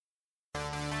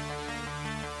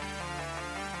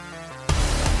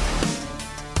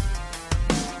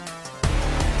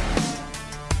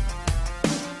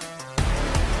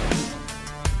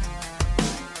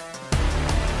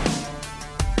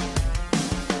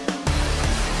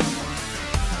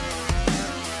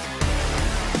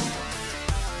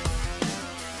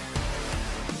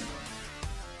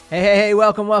Hey,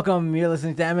 welcome. You're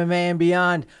listening to MMA and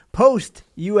Beyond post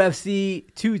UFC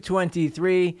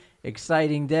 223.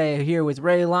 Exciting day here with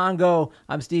Ray Longo.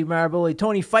 I'm Steve Maraboli.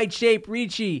 Tony Fight Shape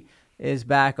Ricci is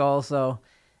back also.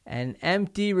 And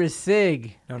Empty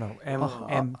Rasig. No,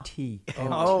 MT.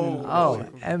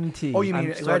 MT. Oh, you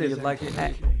mean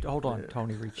hold on,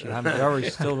 Tony Ricci. I'm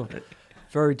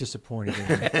very disappointed in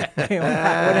you. What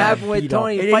happened with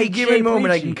Tony At Fight any given Shape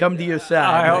moment, I Ricci? can come to your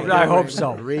side. I hope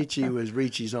so.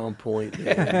 Ricci's on point.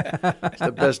 Man. It's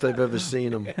the best I've ever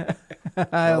seen him.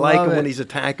 I like love him it. when he's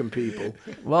attacking people.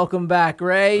 Welcome back,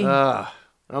 Ray. I'm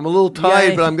a little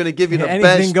tired, but I'm going to give you the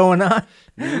Anything best. going on?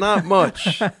 Not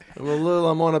much.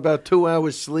 I'm on about 2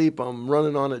 hours sleep. I'm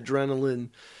running on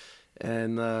adrenaline.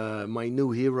 And my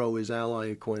new hero is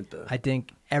Ally Aquinta. I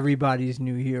think everybody's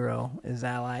new hero is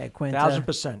Ally Aquinta.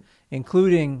 1,000%.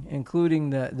 Including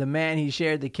the man he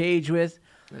shared the cage with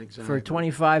for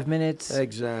 25 minutes.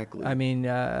 Exactly. I mean,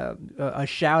 a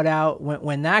shout out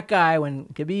when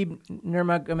Khabib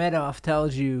Nurmagomedov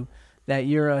tells you that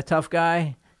you're a tough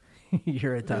guy,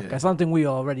 you're a tough guy. Something we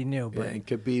already knew. But and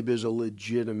Khabib is a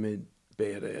legitimate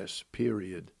badass,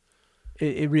 period.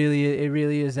 It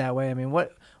really is that way. I mean,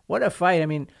 what a fight. I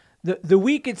mean, the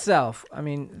week itself, I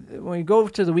mean, when you go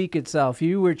to the week itself,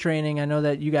 you were training. I know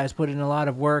that you guys put in a lot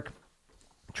of work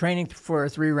training for a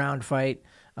 3-round fight.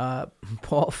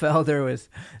 Paul Felder was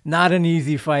not an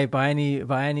easy fight by any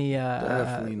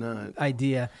Definitely not.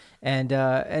 idea.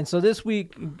 And so this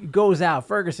week goes out.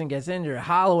 Ferguson gets injured.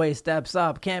 Holloway steps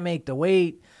up, can't make the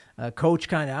weight.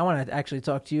 Coach I want to actually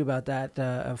talk to you about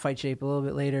that Fight Shape a little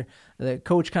bit later. The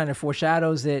coach kind of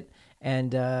foreshadows it,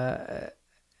 and the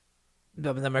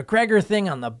McGregor thing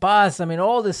on the bus. I mean,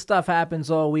 all this stuff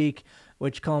happens all week,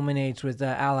 which culminates with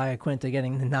Ally Aquinta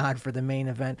getting the nod for the main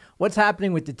event. What's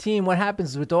happening with the team? What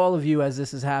happens with all of you as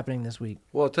this is happening this week?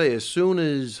 Well, I'll tell you, as soon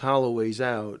as Holloway's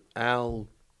out, Al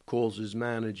calls his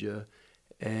manager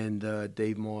and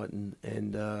Dave Martin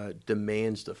and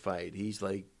demands the fight. He's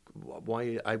like,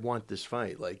 why I want this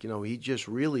fight. Like, he just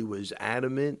really was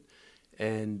adamant.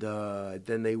 And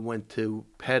then they went to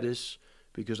Pettis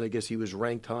because I guess he was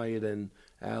ranked higher than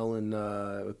Al. And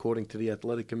according to the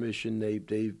Athletic Commission, they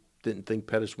didn't think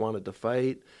Pettis wanted to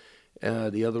fight.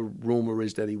 The other rumor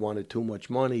is that he wanted too much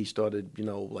money. He started,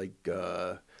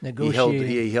 Negotiating.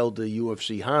 He held the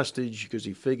UFC hostage because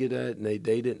he figured that, and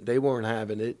they weren't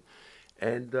having it.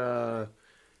 And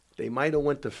they might have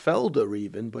went to Felder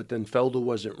even, but then Felder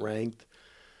wasn't ranked.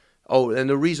 Oh, and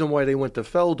the reason why they went to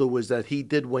Felder was that he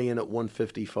did weigh in at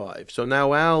 155. So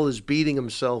now Al is beating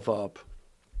himself up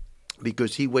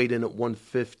because he weighed in at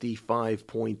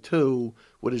 155.2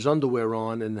 with his underwear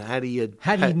on, and had he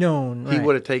known, he right.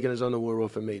 would have taken his underwear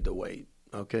off and made the weight.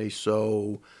 Okay,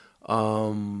 so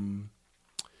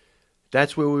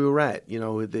that's where we were at.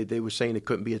 They were saying it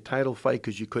couldn't be a title fight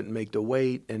because you couldn't make the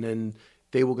weight, and then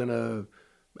they were going to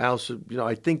I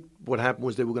think what happened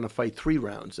was they were going to fight 3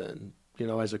 rounds then,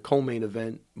 as a co-main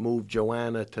event, move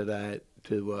Joanna to the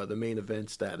main event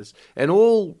status. And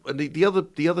all the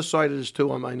other side of this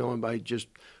too, I know I just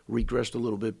regressed a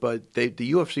little bit, but the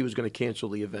UFC was going to cancel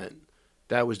the event.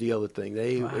 That was the other thing.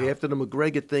 After the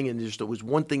McGregor thing, and it was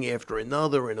one thing after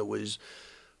another, and it was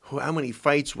how many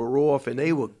fights were off, and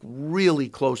they were really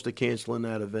close to canceling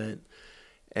that event.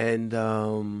 And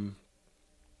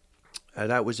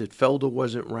that was it. Felder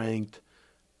wasn't ranked.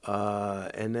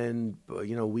 And then,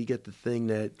 we get the thing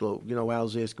that,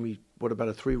 Al's asking me, what about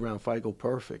a 3-round fight? Go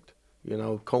perfect.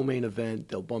 Co-main event,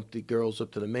 they'll bump the girls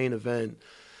up to the main event.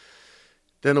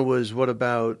 Then it was, what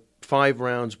about 5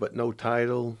 rounds but no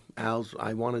title?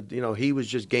 I wanted, he was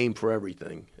just game for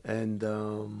everything. And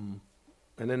then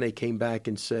they came back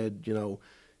and said,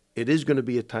 it is going to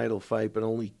be a title fight, but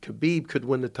only Khabib could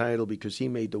win the title because he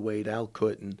made the weight, Al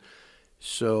couldn't.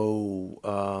 So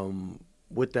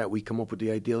with that, we come up with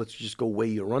the idea, let's just go weigh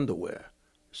your underwear.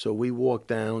 So we walk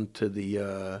down to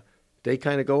they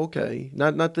kind of go, okay,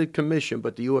 not the commission,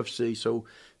 but the UFC. So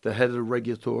the head of the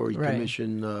regulatory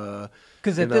commission.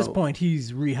 Because at this point,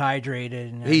 he's rehydrated.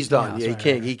 And he's done. Else, He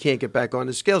can't get back on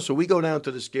the scale. So we go down to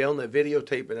the scale, and they're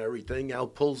videotaping everything. Al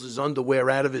pulls his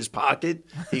underwear out of his pocket.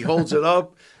 He holds it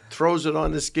up, throws it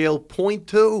on the scale,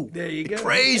 0.2. There you go.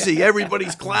 Crazy.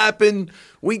 Everybody's clapping.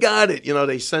 We got it.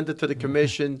 They sent it to the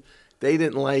commission. They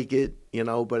didn't like it,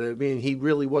 but I mean, he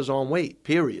really was on weight,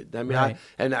 period. I mean, right.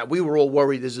 we were all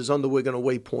worried, is his underwear going to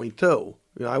weigh 0.2?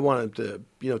 I want him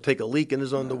to, take a leak in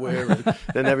his underwear, and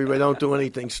then everybody don't do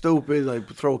anything stupid. Like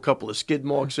throw a couple of skid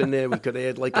marks in there. We could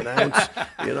add like an ounce.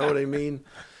 You know what I mean?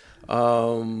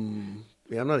 I'm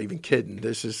not even kidding.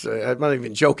 This is I'm not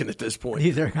even joking at this point.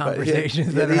 These are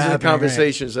conversations that are happening,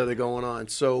 conversations that are going on.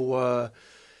 So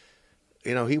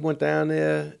he went down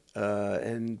there,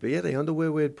 but yeah, they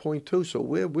underway at point two. So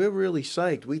we're really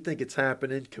psyched. We think it's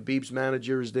happening. Khabib's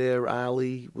manager is there.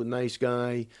 Ali, a nice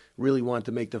guy, really wanted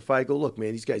to make the fight. Go, look,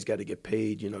 man, these guys got to get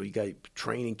paid. You got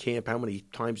training camp. How many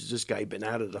times has this guy been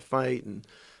out of the fight? And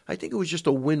I think it was just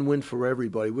a win-win for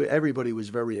everybody. Everybody was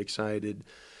very excited.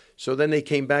 So then they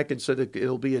came back and said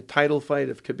it'll be a title fight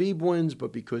if Khabib wins,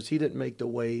 but because he didn't make the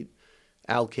weight,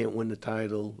 Al can't win the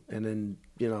title. And then,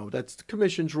 that's the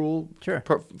commission's rule. Sure.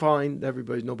 Fine.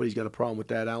 Nobody's got a problem with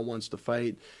that. Al wants to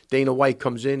fight. Dana White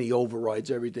comes in. He overrides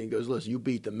everything. Goes, listen, you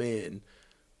beat the man.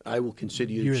 I will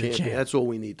consider you the champion. That's all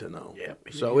we need to know. Yeah,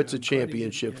 so it's a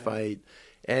championship fight.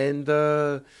 And,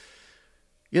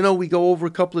 we go over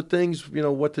a couple of things,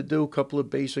 what to do, a couple of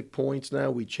basic points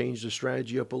now. We changed the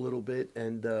strategy up a little bit.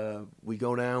 And we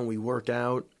go down, we work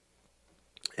out.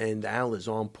 And Al is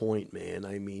on point, man.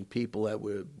 I mean, people that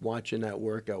were watching that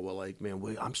workout were like,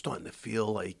 man, I'm starting to feel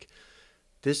like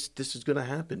this is going to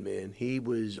happen, man. He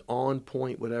was on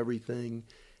point with everything.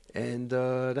 And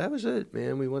that was it,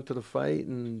 man. We went to the fight,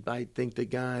 and I think the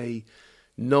guy,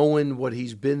 knowing what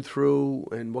he's been through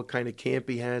and what kind of camp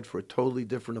he had for a totally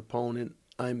different opponent,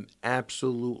 I'm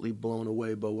absolutely blown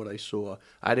away by what I saw.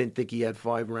 I didn't think he had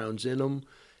 5 rounds in him.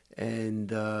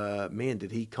 And, man,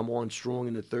 did he come on strong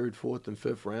in the 3rd, 4th, and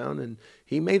 5th round. And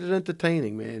he made it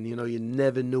entertaining, man. You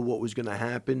never knew what was going to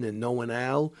happen. And knowing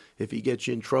Al, if he gets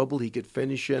you in trouble, he could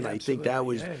finish you. And I think that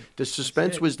was the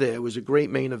suspense was there. It was a great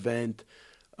main event.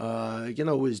 It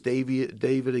was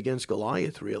David against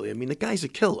Goliath, really. I mean, the guy's a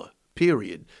killer,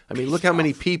 period. I mean, look how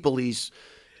many people he's,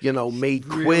 made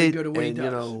really quit. Good at what he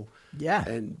does.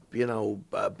 And,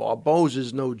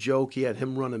 Barboza's no joke. He had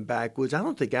him running backwards. I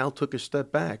don't think Al took a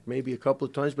step back, maybe a couple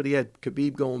of times, but he had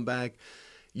Khabib going back.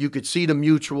 You could see the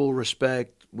mutual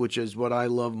respect, which is what I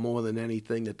love more than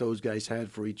anything that those guys had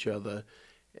for each other.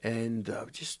 And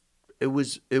it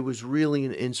was really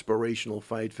an inspirational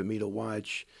fight for me to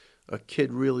watch. A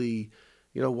kid really,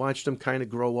 watched him kind of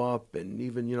grow up, and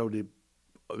even,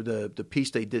 the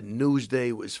piece they did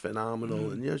Newsday was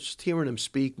phenomenal, and just hearing him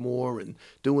speak more and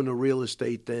doing the real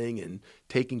estate thing and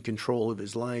taking control of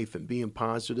his life and being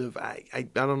positive. I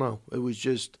don't know. It was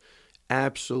just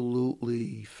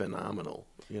absolutely phenomenal.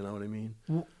 You know what I mean?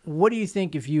 What do you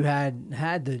think if you had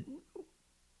the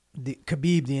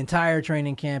Khabib the entire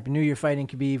training camp and knew you're fighting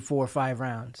Khabib 4 or 5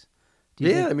 rounds?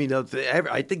 Yeah, I mean,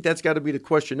 I think that's got to be the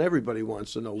question everybody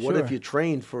wants to know. What if you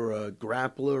trained for a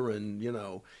grappler and,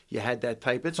 you had that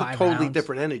type? It's a totally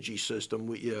different energy system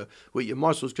with your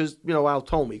muscles. Because, Al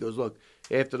told me, he goes, look,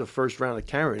 after the first round of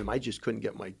carrying him, I just couldn't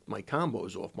get my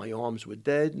combos off. My arms were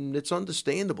dead, and it's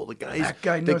understandable. The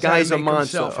guy's a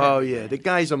monster. Oh, yeah, the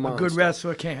guy's a monster. A good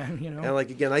wrestler can, And,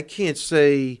 again, I can't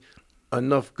say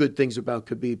enough good things about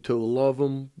Khabib, too. Love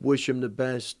him, wish him the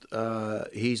best.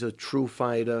 He's a true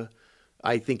fighter.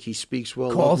 I think he speaks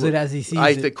well. Calls it as he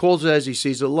sees it. Calls it as he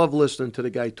sees it. Love listening to the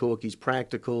guy talk. He's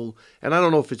practical. And I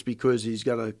don't know if it's because he's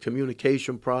got a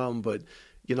communication problem, but,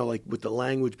 with the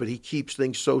language, but he keeps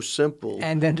things so simple.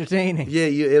 And entertaining. Yeah,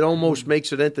 it almost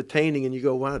makes it entertaining, and you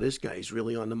go, wow, this guy's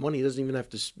really on the money. He doesn't even have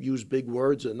to use big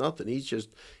words or nothing.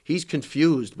 He's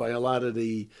confused by a lot of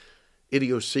the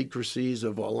idiosyncrasies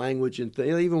of our language and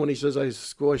things. Even when he says, I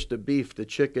squashed the beef, the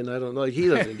chicken, I don't know. He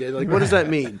doesn't get it. What does that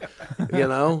mean?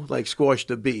 Squash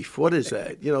the beef. What is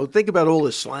that? Think about all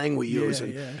the slang we use.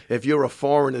 And if you're a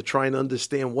foreigner trying to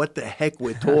understand what the heck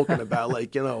we're talking about,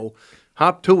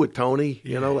 hop to it, Tony.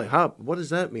 Hop. What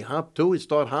does that mean? Hop to it?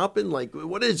 Start hopping?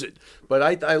 What is it?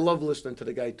 But I love listening to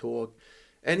the guy talk.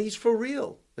 And he's for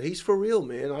real. He's for real,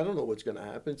 man. I don't know what's going to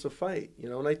happen. It's a fight,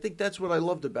 And I think that's what I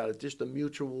loved about it, just the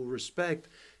mutual respect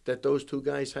that those two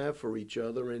guys have for each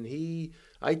other. And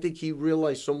I think he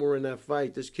realized somewhere in that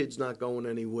fight, this kid's not going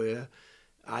anywhere.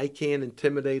 I can't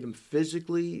intimidate him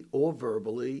physically or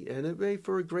verbally. And it made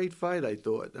for a great fight, I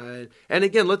thought. And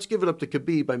again, let's give it up to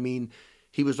Khabib. I mean,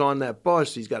 he was on that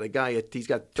bus. He's got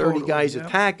 30 guys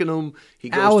attacking him.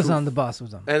 Al was on the bus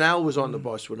with him. And Al was on the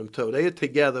bus with him, too. They are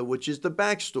together, which is the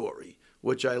backstory,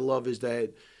 which I love is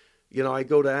that, I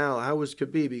go to Al, how was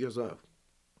Khabib? He goes, oh,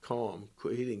 calm.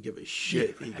 He didn't give a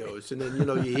shit, he goes. And then,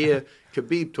 you hear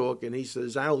Khabib talk, and he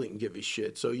says Al didn't give a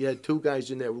shit. So you had two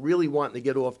guys in there really wanting to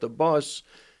get off the bus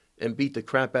and beat the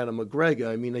crap out of McGregor.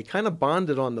 I mean, they kind of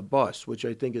bonded on the bus, which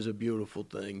I think is a beautiful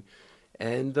thing.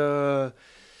 And, I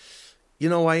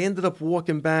ended up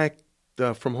walking back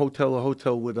from hotel to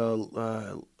hotel with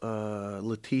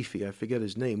Latifi. I forget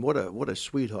his name. What a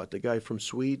sweetheart. The guy from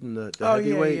Sweden, the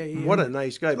heavyweight. Yeah. What a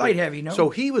nice guy. Light heavy, no?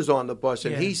 So he was on the bus,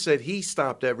 and he said he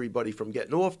stopped everybody from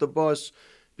getting off the bus.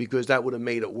 because that would have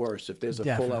made it worse if there's a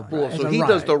Definitely. full-out brawl. It's So a he does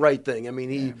riot. the right thing. I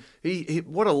mean, he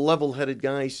what a level-headed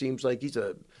guy. Seems like he's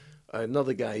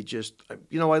another guy. Just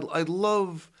I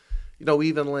love.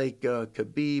 Even like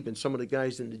Khabib and some of the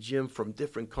guys in the gym from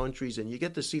different countries, and you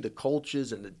get to see the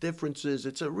cultures and the differences.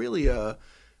 It's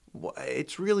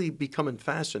it's really becoming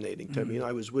fascinating to me.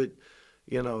 I was with,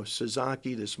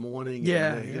 Sasaki this morning.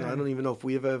 And, I don't even know if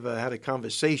we've ever had a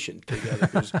conversation together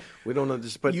because we don't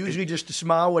understand. But Usually just a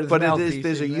smile with his but mouthpiece.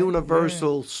 there's a right?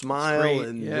 universal smile great,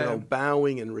 and yeah.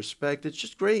 bowing and respect. It's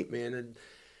just great, man. And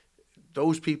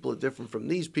those people are different from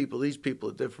these people. These people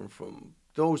are different from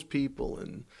those people,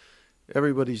 and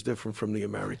everybody's different from the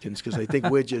Americans because I think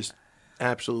we're just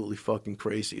absolutely fucking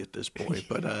crazy at this point.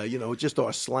 But just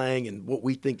our slang and what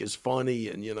we think is funny,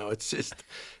 and it's just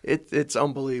it's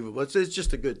unbelievable. It's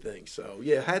just a good thing. So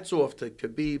yeah, hats off to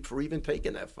Khabib for even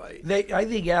taking that fight. I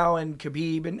think Al and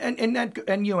Khabib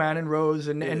and Joanne and Rose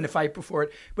and the fight before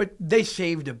it, but they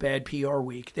saved a bad PR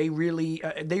week. They really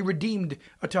they redeemed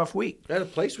a tough week. Yeah, the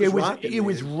place was rocking. It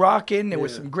was rocking. There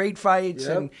was some great fights,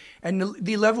 Yep. and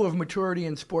the level of maturity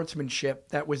and sportsmanship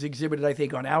that was exhibited, I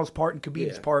think, on Al's part and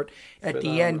Khabib's part at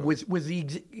the end was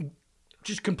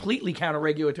just completely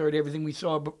counter-regulatory to everything we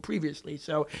saw previously.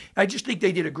 So I just think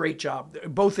they did a great job,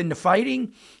 both in the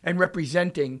fighting and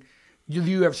representing the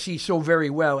UFC so very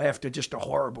well after just a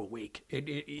horrible week.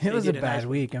 It was a bad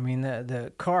week. I mean,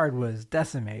 the card was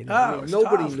decimated. Oh,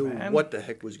 Nobody tough, knew man. what the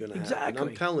heck was going to happen. Exactly.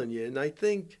 I'm telling you, and I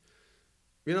think,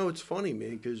 it's funny,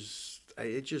 man, because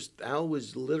Al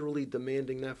was literally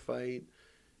demanding that fight,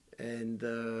 and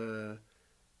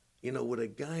with a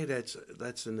guy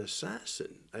that's an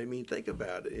assassin. I mean, think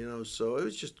about it, So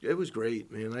it was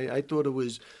great, man. I thought it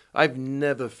was. I've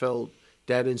never felt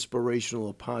that inspirational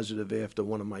or positive after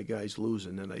one of my guys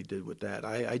losing than I did with that.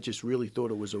 I just really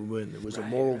thought it was a win. It was a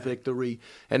moral victory.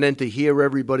 And then to hear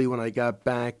everybody when I got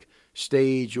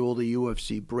backstage, all the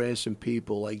UFC brass and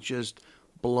people, like just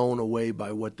blown away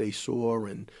by what they saw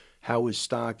and how his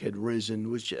stock had risen. It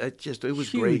was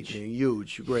Huge. great, man.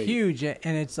 Huge, great. Huge, and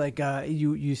it's like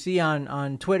you see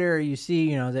on Twitter, you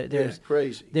see there's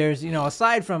crazy. There's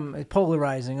aside from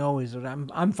polarizing always, what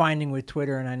I'm finding with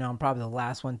Twitter, and I know I'm probably the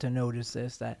last one to notice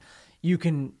this, that you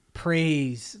can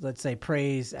praise Al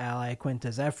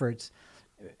Iaquinta's efforts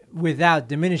without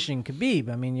diminishing Khabib.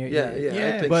 I mean,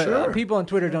 I think but so. people on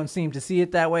Twitter don't seem to see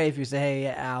it that way. If you say, "Hey,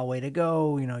 Al, way to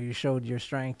go," you showed your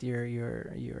strength, your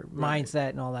mindset,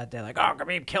 and all that. They're like, "Oh,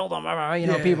 Khabib killed him."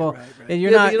 People, and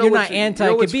you're not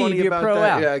anti-Khabib. You're pro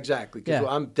Al. Yeah, exactly. Because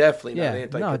I'm definitely not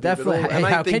anti-Khabib. No, definitely. At all. And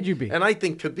How could you be? And I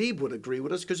think Khabib would agree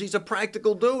with us because he's a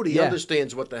practical dude. He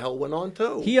understands what the hell went on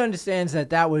too. He understands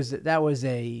that was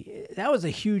a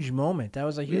huge moment. That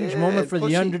was a huge moment for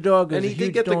the underdog. And he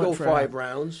did get to go 5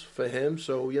 rounds. for him.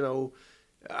 So,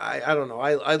 I don't know.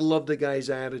 I love the guy's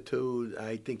attitude.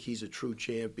 I think he's a true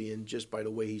champion just by the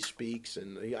way he speaks.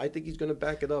 And I think he's going to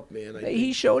back it up, man.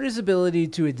 He showed his ability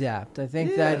to adapt. I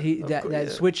think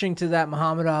switching to that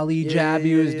Muhammad Ali jab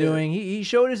he was doing, he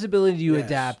showed his ability to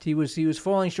adapt. He was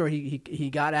falling short. He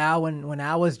got Al when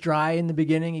Al was dry in the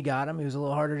beginning. He got him. He was a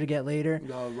little harder to get later.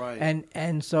 Oh, right.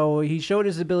 And so he showed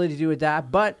his ability to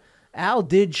adapt. But Al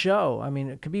did show. I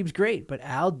mean, Khabib's great, but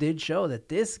Al did show that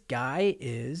this guy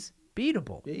is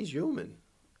beatable. Yeah, he's human.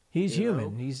 He's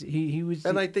human. He was.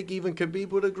 And I think even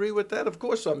Khabib would agree with that. Of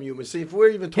course I'm human. See, if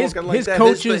we're even talking his that,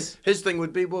 coaches, his thing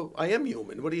would be, well, I am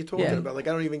human. What are you talking about? Like,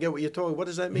 I don't even get what you're talking. What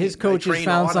does that mean? His coaches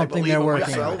found something they're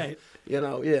working on.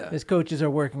 His coaches are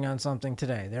working on something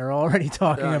today. They're already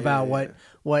talking about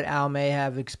what Al may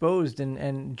have exposed.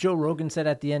 And Joe Rogan said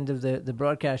at the end of the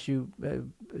broadcast, you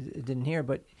didn't hear,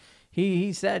 but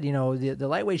he said, the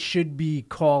lightweight should be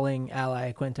calling Al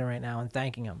Iaquinta right now and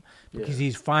thanking him because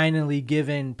he's finally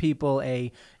given people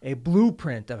a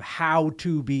blueprint of how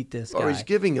to beat this guy. Or he's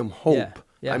giving him hope.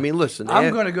 Yeah. I mean, listen.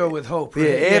 I'm going to go with hope.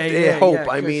 Right? Yeah, hope.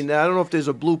 Yeah, I mean, I don't know if there's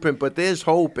a blueprint, but there's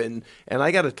hope. And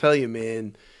I got to tell you,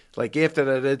 man, like after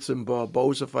that Edson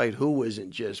Barboza fight, who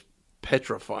isn't just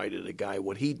petrified of the guy?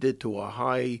 What he did to a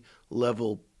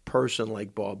high-level person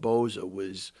like Barboza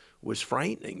was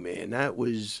frightening, man. That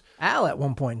was Al at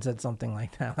one point said something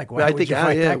like that. Like, why would you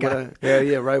fight that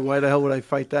guy? Right. Why the hell would I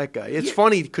fight that guy? It's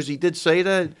funny because he did say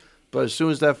that, but as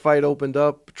soon as that fight opened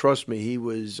up, trust me, he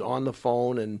was on the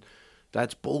phone, and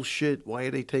that's bullshit. Why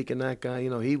are they taking that guy?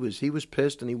 He was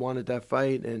pissed and he wanted that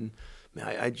fight, and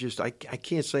I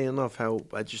can't say enough how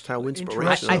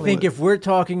inspirational. I think if we're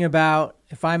talking about,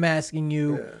 if I'm asking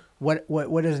you.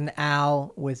 What is an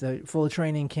Al with a full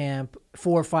training camp,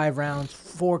 4 or 5 rounds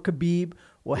for Khabib?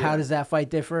 Well, how does that fight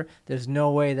differ? There's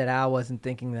no way that Al wasn't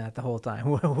thinking that the whole time.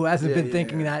 Who hasn't been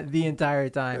thinking that the entire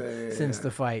time since the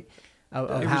fight?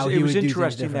 of It how was, he it was would do things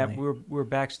interesting that differently. we were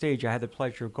backstage. I had the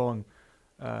pleasure of going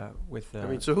with. I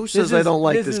mean, so who says is- I don't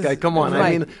like this this is- guy? Come on. I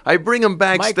Mike. mean, I bring him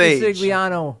Mike backstage.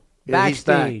 Resigliano Yeah, he's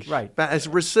back. backstage. Right. As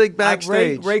Resig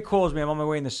backstage. Ray calls me. I'm on my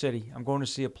way in the city. I'm going to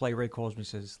see a play. Ray calls me.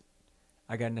 Says,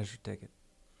 "I got an extra ticket.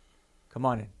 Come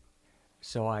on in."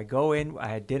 So I go in. I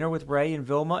had dinner with Ray and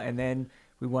Vilma, and then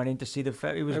we went in to see the.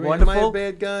 It was I mean, wonderful. Am I a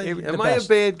bad guy? The Am I a best.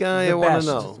 bad guy? The I want best.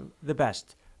 to know. The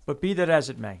best. But be that as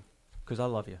it may, because I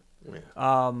love you.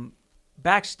 Yeah.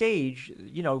 Backstage,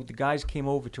 the guys came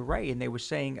over to Ray and they were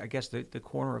saying, I guess the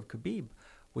corner of Khabib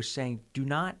was saying, do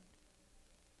not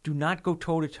go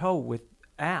toe to toe with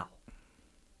Al.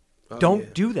 Oh, Don't yeah.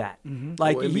 do that.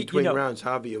 Like Well, in he- between rounds,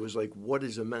 Javier was like, "What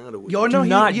is the matter with Yo, you?" no, Do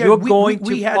not. yeah, You're we going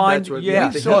we to had find. That's what-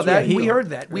 Yeah, we saw that. He- We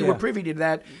heard that. We Yeah. were privy to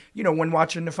that. When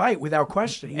watching the fight, without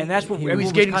question. And that's what he everyone was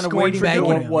was getting kind of scorned waiting for for.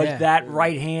 doing him. Was Yeah. that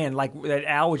right hand, like that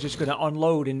Al was just going to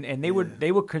unload, and they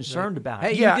were concerned about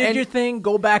Hey, it. Yeah, you did and- your thing.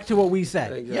 Go back to what we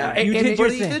said. Exactly. Yeah, you and did your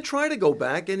But he thing. did try to go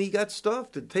back, and he got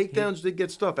stuffed. The takedowns did get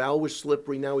stuffed. Al was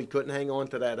slippery. Now he couldn't hang on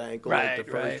to that ankle like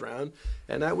the Right, first round,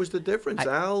 and that was the difference.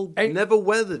 Al and- never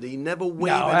weathered. He never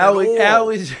wavered No, at Al all.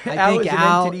 is I Al think is an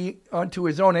Al- entity unto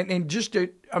his own. And just to,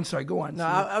 I'm sorry, go on. No,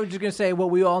 Steve. I was just gonna say what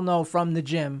we all know from the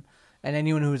gym, and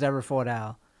anyone who's ever fought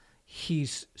Al,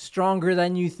 he's stronger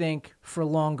than you think for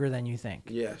longer than you think.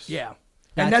 Yes. Yeah.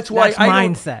 That's- And that's why that's I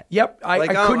don't- mindset. Yep, I Like,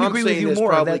 couldn't I'm agree with saying you there's more.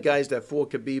 probably That- guys that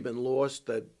fought Khabib and lost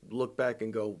that look back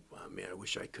and go, "Oh, man, I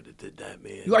wish I could have did that,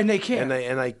 man." And they can't.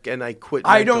 And I quit.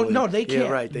 I don't mentally. know. They can't. Yeah,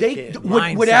 right. They can't. What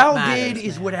Mindset Al matters, did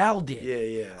is man. what Al did. Yeah,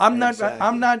 yeah, I'm not. exactly.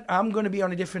 I'm going to be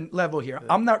on a different level here.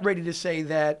 I'm not ready to say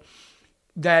that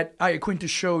Iaquinta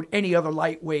showed any other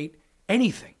lightweight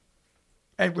anything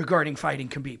regarding fighting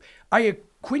Khabib.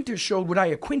 Iaquinta showed what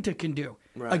Iaquinta can do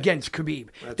Right. against Khabib.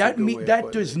 That's a That good way of that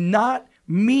putting does it. not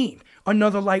mean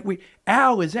another lightweight.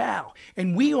 Al is Al,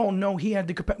 and we all know he had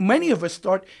the capacity. Many of us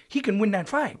thought he can win that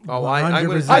fight. Oh, I'm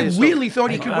going to 100%. tell I you really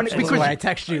thought he could win it That's because why I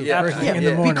text you Yeah, first thing in yeah,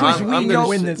 the morning. because I'm we gonna know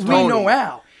win this we fight. know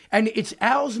Al, and it's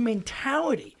Al's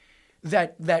mentality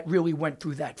that really went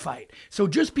through that fight. So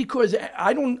just because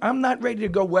I'm not ready to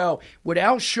go. Well, what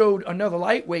Al showed another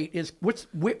lightweight is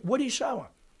what he showed.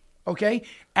 Okay,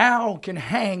 Al can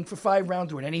hang for 5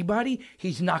 rounds with anybody.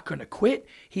 He's not going to quit.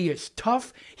 He is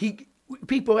tough.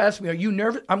 People ask me, "Are you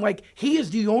nervous?" I'm like, he is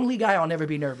the only guy I'll never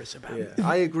be nervous about. Yeah,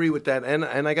 I agree with that, and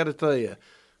I got to tell you,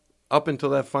 up until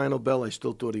that final bell, I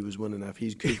still thought he was winning that.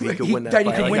 He could win that That he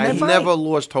fight. could Like, win that I fight. never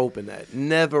lost hope in that.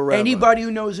 Never ever. Anybody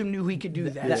who knows him knew he could do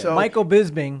that. So Michael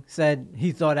Bisping said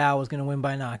he thought Al was going to win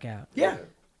by knockout. yeah,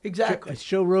 exactly.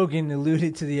 Joe Rogan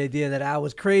alluded to the idea that Al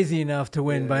was crazy enough to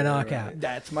win by knockout.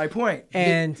 That's my point.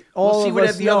 And all we'll see of what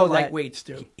us the know other that lightweights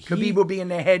do. he- Khabib will be in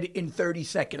the head in 30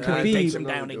 seconds when he Khabib- takes him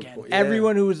Another down good again. point. Yeah.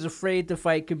 Everyone who was afraid to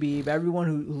fight Khabib, everyone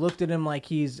who looked at him like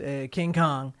he's King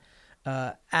Kong,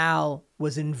 Al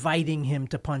was inviting him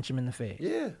to punch him in the face.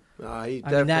 Yeah, he I mean,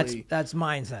 definitely. that's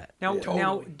mindset. Now, Yeah.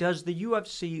 now, Totally. does the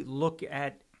UFC look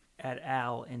at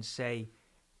Al and say,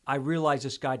 "I realize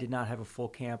this guy did not have a full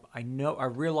camp. I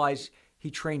realize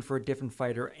he trained for a different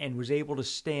fighter and was able to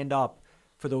stand up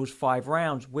for those 5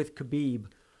 rounds with Khabib.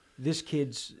 This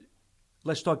kid's.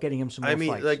 Let's start getting him some more I mean,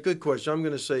 fights." like, good question. I'm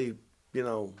going to say,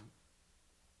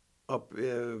 up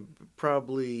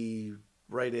probably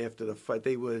right after the fight.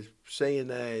 They were saying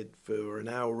that for an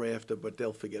hour after, but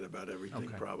they'll forget about everything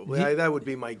probably. That would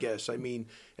be my guess. I mean,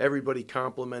 everybody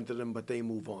complimented him, but they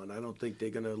move on. I don't think they're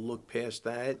going to look past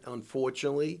that,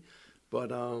 unfortunately. But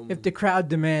If the crowd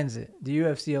demands it, the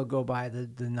UFC will go by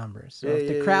the numbers. So Yeah, if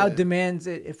the yeah, crowd yeah. demands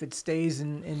it, if it stays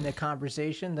in the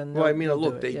conversation, then well, I mean, they'll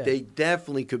look, do it, yeah. they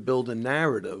definitely could build a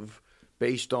narrative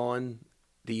based on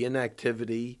the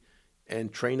inactivity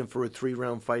and training for a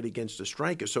 3-round fight against a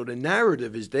striker. So the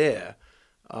narrative is there,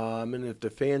 and if the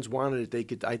fans wanted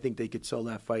it, I think they could sell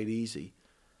that fight easy,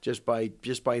 just by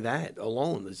that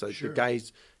alone. It's like the guy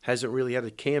hasn't really had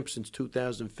a camp since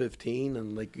 2015,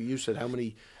 and like you said, how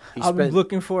many he I'm spent.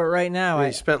 looking for it right now.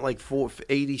 He spent like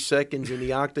 80 seconds in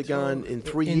the octagon in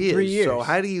 3 In years. 3 years. So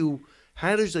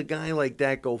how does a guy like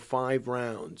that go 5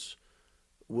 rounds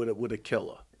with a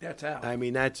killer? That's Al. I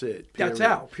mean, that's it. That's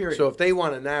period. Al, period. So if they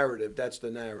want a narrative, that's the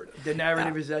narrative. The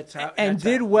narrative is that's how. and that's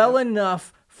did Al. well Yeah.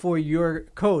 enough for your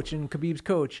coach and Khabib's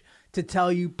coach to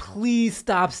tell you, please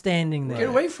stop standing there. Get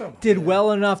away from him. Did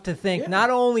well enough to think Yeah. not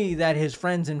only that his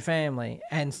friends and family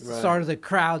and the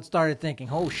crowd started thinking,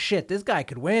 oh shit, this guy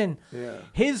could win. Yeah.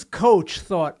 His coach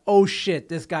thought, oh shit,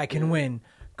 this guy can win.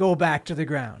 Go back to the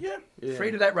ground. Yeah.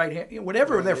 Afraid of that right hand.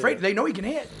 Whatever they're afraid, they know he can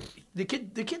hit. The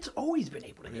kid's always been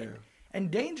able to hit and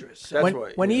dangerous. So. That's When,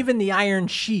 right, when yeah. even the Iron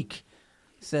Sheik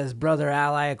says, "Brother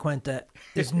Al Iaquinta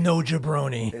is no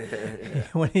jabroni."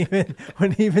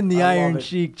 when even the Iron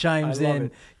Sheik chimes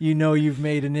in, you know you've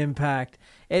made an impact.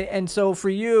 And so for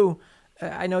you,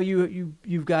 I know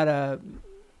you've got a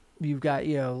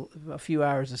few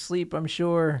hours of sleep, I'm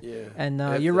sure. Yeah.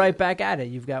 And you're right back at it.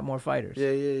 You've got more fighters.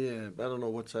 Yeah. I don't know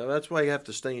what's up. That's why you have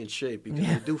to stay in shape, because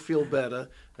I do feel better.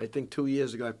 I think 2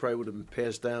 years ago I probably would have been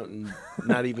passed out and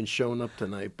not even shown up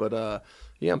tonight. But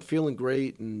I'm feeling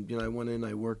great. And I went in.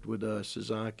 I worked with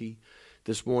Sasaki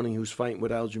this morning, who's fighting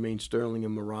with Aljamain Sterling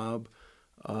and Merab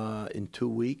in 2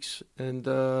 weeks. And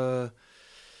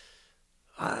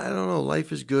I don't know.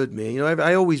 Life is good, man.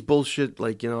 I always bullshit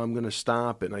like, I'm going to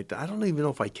stop. And I don't even know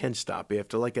if I can stop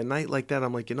after like a night like that.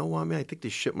 I'm like, you know what, man? I think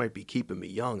this shit might be keeping me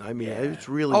young. I mean, it's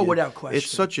really, without question. It's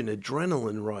such an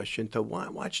adrenaline rush. And to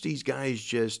watch these guys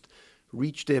just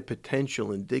reach their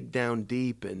potential and dig down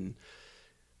deep and,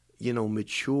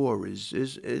 mature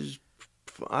is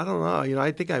I don't know.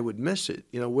 I think I would miss it.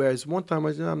 Whereas one time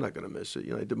I said, I'm not going to miss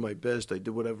it. I did my best. I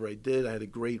did whatever I did. I had a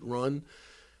great run.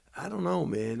 I don't know,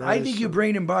 man. I think your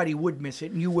brain and body would miss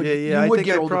it, and you would. Yeah. You would I think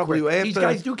get I older probably. quick. These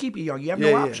guys do keep you young. You have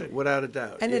no option. Yeah, without a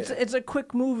doubt. And it's a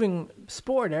quick moving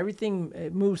sport. Everything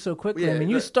moves so quickly. Yeah, I mean,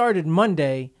 you started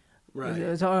Monday.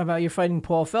 Right. Talking about you're fighting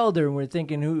Paul Felder, and we're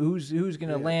thinking who's going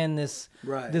to land this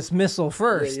missile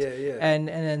first. Yeah. And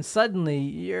then suddenly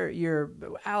you're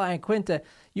Al Iaquinta.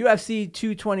 UFC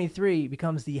 223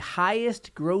 becomes the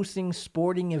highest grossing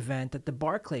sporting event at the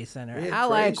Barclays Center. Yeah,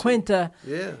 Al Iaquinta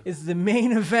is the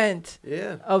main event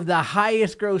of the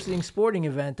highest grossing sporting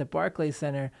event at Barclays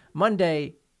Center.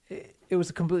 Monday, it was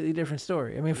a completely different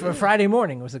story. I mean, for Friday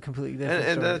morning, it was a completely different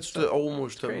story. And that's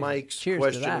almost to Mike's Cheers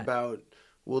question to about,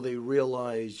 will they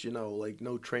realize, like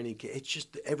no training? It's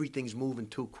just everything's moving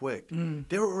too quick.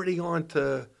 They're already on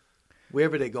to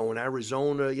wherever they're going,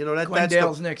 Arizona.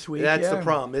 Glendale's next week. That's the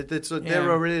problem.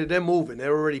 They're moving.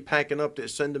 They're already packing up. They're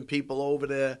sending people over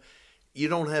there. You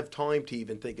don't have time to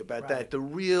even think about that. The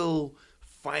real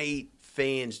fight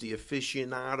fans, the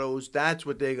aficionados, that's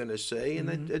what they're going to say,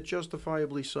 and it's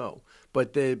justifiably so.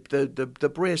 But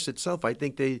the brass itself, I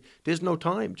think there's no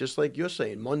time. Just like you're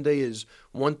saying, Monday is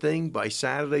one thing. By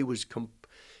Saturday was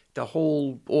the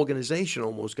whole organization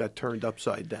almost got turned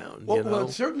upside down. Well,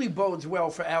 it certainly bodes well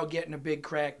for Al getting a big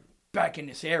crack back in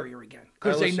this area again,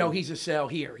 because they know he's a sell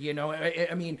here.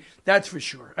 I mean, that's for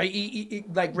sure.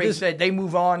 Like Ray said, they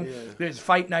move on. Yeah. There's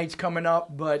fight nights coming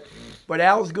up, but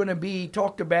Al's going to be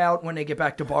talked about when they get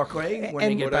back to Barclay, when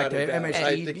they get back to MSG.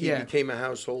 I think he became a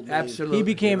household name. Absolutely, he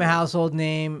became a household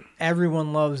name.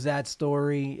 Everyone loves that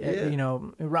story.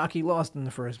 Rocky lost in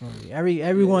the first movie.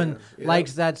 Everyone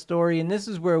likes that story, and this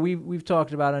is where we've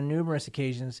talked about on numerous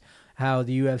occasions how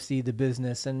the UFC, the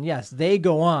business, and yes, they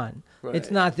go on. Right. It's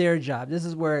not their job. This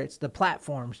is where it's the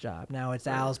platform's job. Now it's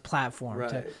Al's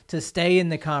platform to stay in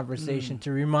the conversation,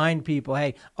 to remind people,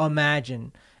 hey,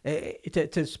 imagine,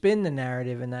 to spin the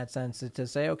narrative in that sense, to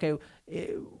say, okay,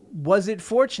 was it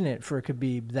fortunate for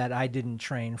Khabib that I didn't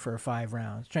train for 5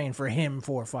 rounds, train for him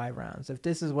for 5 rounds? If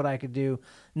this is what I could do,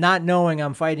 not knowing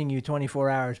I'm fighting you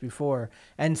 24 hours before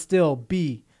and still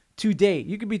be to date,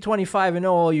 you could be 25-0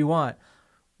 all you want.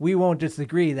 We won't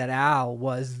disagree that Al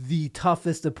was the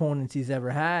toughest opponent he's ever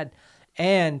had,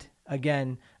 and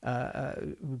again,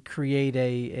 create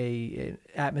a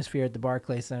atmosphere at the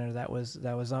Barclays Center that was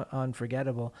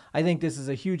unforgettable. I think this is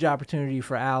a huge opportunity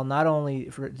for Al, not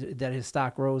only for that his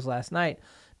stock rose last night,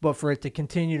 but for it to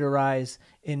continue to rise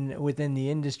within the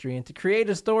industry and to create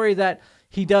a story that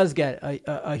he does get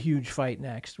a huge fight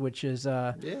next, which is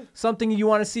something you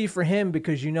want to see for him,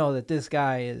 because you know that this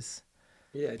guy is.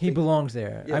 Yeah, he belongs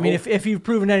there. I mean, if you've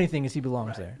proven anything, is he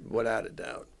belongs there. Without a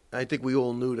doubt. I think we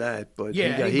all knew that, but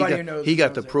he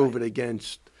got to prove it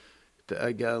against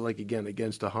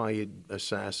a hired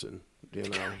assassin.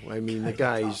 I mean, the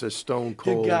guy is a stone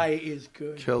cold. The guy is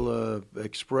good. Killer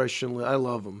expression. I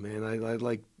love him, man. I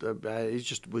like. It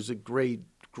just was a great,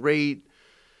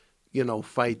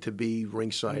 fight to be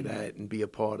ringside at and be a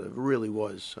part of. It really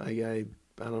was.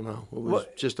 I don't know. It was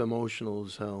just emotional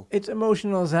as hell. It's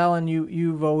emotional as hell, and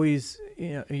you've always,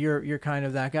 you're kind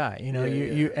of that guy.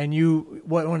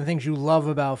 One of the things you love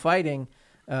about fighting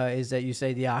is that you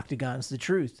say the octagon's the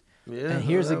truth. Yeah, and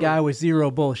here's a guy with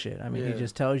zero bullshit. I mean, he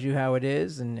just tells you how it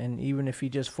is, and even if he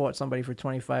just fought somebody for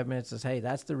 25 minutes, says, "Hey,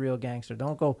 that's the real gangster.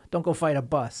 Don't go fight a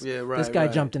bus. Yeah, right. This guy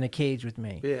jumped in a cage with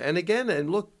me." Yeah, and again,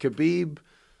 look, Khabib.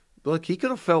 Look, he could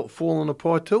have felt falling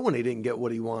apart, too, when he didn't get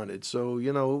what he wanted. So,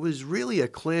 it was really a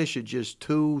clash of just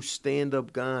two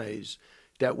stand-up guys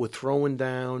that were throwing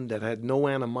down, that had no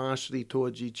animosity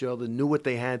towards each other, knew what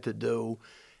they had to do.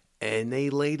 and they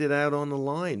laid it out on the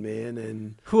line, man.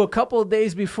 And who a couple of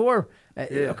days before,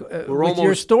 we're with almost,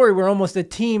 your story, we're almost a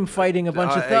team fighting a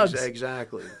bunch of thugs.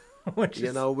 Exactly. which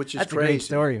is That's crazy. a Great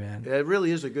story, man. It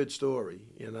really is a good story,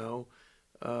 and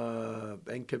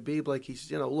Khabib, like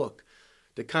he's, look,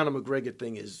 the Conor McGregor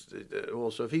thing is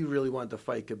also, if he really wanted to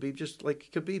fight Khabib, just like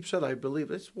Khabib said, I believe,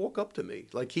 let's walk up to me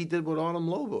like he did with Artem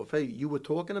Lobov. Hey, you were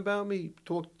talking about me?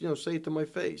 Say it to my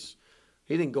face.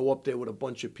 He didn't go up there with a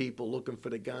bunch of people looking for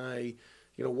the guy.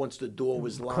 Once the door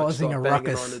was locked, causing a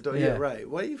ruckus. on the door. Yeah, right.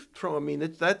 Why you throw? I mean,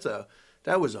 that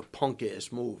was a punk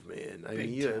ass move, man. I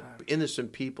mean, you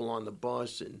innocent people on the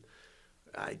bus and.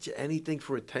 Anything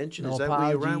for attention. No Is that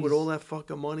where you're at with apologies. all that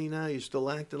fucking money now? You're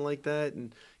still acting like that,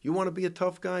 and you want to be a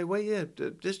tough guy? Well, yeah,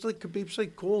 just like Khabib say,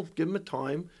 call, give him a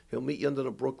time. He'll meet you under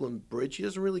the Brooklyn Bridge. He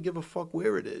doesn't really give a fuck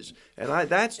where it is, and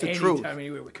that's the truth. Anytime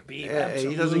anywhere with Khabib,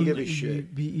 He doesn't give a shit.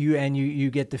 You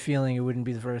get the feeling it wouldn't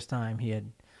be the first time he had.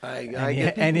 I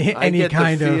get get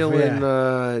kind the of,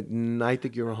 feeling. I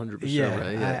think you're 100% Yeah,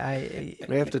 right.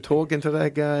 Yeah. After talking to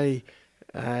that guy.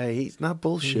 He's not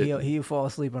bullshit. He'll fall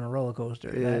asleep on a roller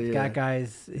coaster. Yeah, That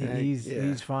guy's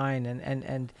he's fine,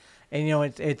 and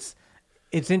it's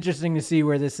interesting to see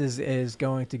where this is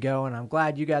going to go. And I'm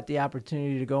glad you got the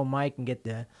opportunity to go, Mike, and get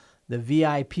the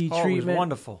VIP treatment. It was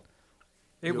wonderful.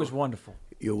 It was wonderful.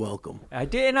 You're welcome. I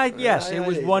did, and it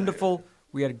was wonderful.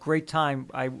 We had a great time.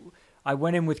 I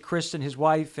went in with Chris and his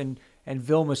wife and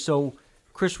Vilma. So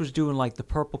Chris was doing like the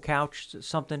purple couch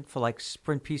something for like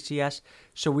Sprint PCS.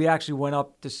 So we actually went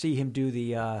up to see him do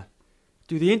the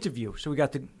interview. So we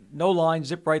got no line,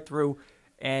 zip right through,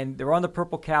 and they're on the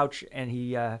purple couch. And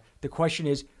the question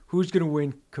is, who's going to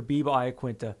win, Khabib or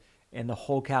Iaquinta? And the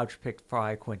whole couch picked for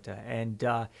Iaquinta. And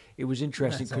it was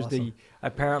interesting because awesome.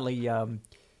 apparently Al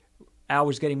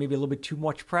was getting maybe a little bit too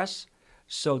much press.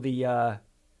 So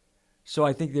So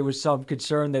I think there was some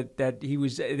concern that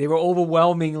they were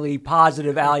overwhelmingly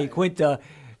positive Iaquinta,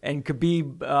 and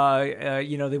Khabib,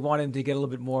 they wanted him to get a little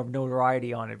bit more of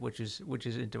notoriety on it, which is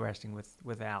interesting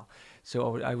with Al.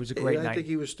 So it was a great night. I think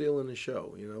he was stealing the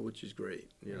show, which is great.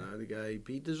 The guy,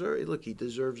 he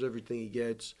deserves everything he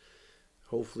gets.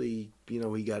 Hopefully,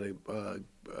 he got a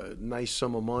nice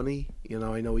sum of money.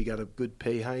 I know he got a good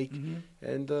pay hike,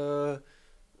 and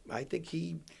I think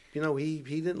he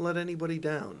didn't let anybody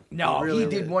down. No, he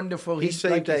did wonderful. He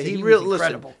saved that. He was was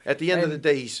incredible. At the end of the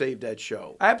day, he saved that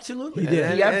show. Absolutely, He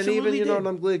did. He absolutely and even, did. and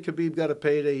I'm glad Khabib got a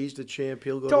payday. He's the champ.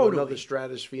 He'll go to another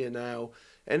stratosphere now.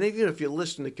 And even if you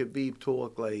listen to Khabib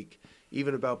talk, like,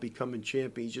 even about becoming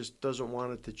champion, he just doesn't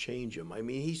want it to change him. I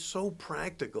mean, he's so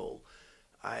practical.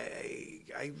 I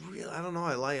don't know.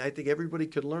 I think everybody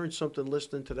could learn something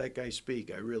listening to that guy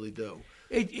speak. I really do.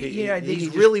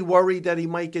 He's really worried that he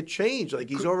might get changed. Like,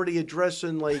 he's already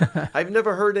addressing, like, I've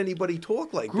never heard anybody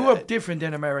talk like that. Grew up different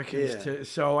than Americans,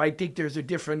 so I think there's a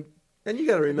different and you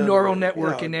got to remember neural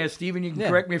network in there. Stephen, you can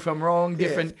correct me if I'm wrong.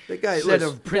 Different set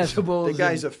of principles. The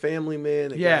guy's a family man.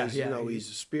 The guy's, he's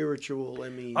spiritual. I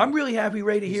mean, I'm really happy,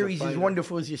 Ray, to hear he's as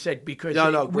wonderful as you said, because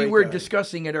we were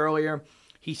discussing it earlier.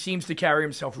 He seems to carry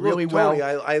himself really well.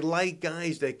 I like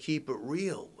guys that keep it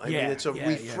real. I mean, it's a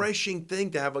refreshing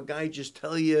thing to have a guy just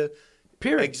tell you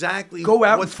exactly go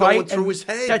out what's and fight going through his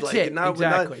head. That's it.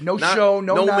 Exactly. No show,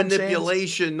 no nonsense.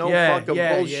 Manipulation, no fucking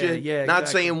bullshit. Yeah, not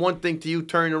saying one thing to you,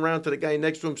 turning around to the guy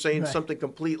next to him saying something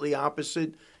completely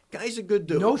opposite. Guy's a good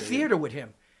dude. No theater with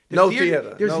him.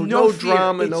 Theater. There's no theater.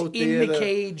 drama, it's no theater. in the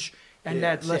cage. And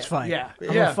let's fight. Yeah.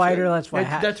 I'm a fighter. Let's fight.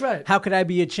 That's right. How could I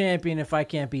be a champion if I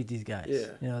can't beat these guys?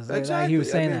 Yeah. Exactly. He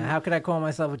was saying that. How could I call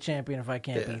myself a champion if I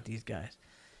can't beat these guys?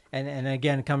 And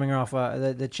again, coming off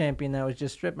the champion that was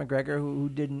just stripped, McGregor, who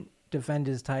didn't defend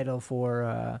his title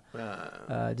for.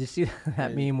 Did you see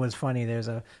that meme was funny? There's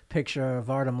a picture of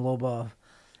Artem Lobov,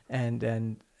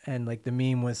 and like the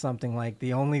meme was something like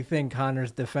the only thing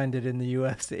Conor's defended in the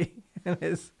UFC and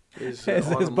his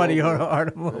buddy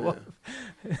Artem Lobov.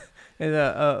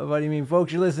 What do you mean,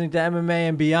 folks? You're listening to MMA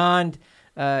and Beyond.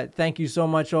 Thank you so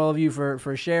much, all of you,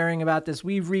 for sharing about this.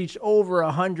 We've reached over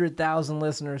 100,000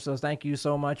 listeners, so thank you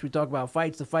so much. We talk about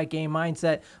fights, the fight game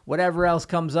mindset, whatever else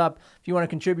comes up. If you want to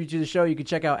contribute to the show, you can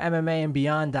check out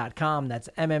MMAandBeyond.com. That's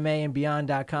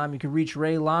MMAandBeyond.com. You can reach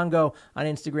Ray Longo on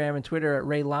Instagram and Twitter at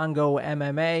Ray Longo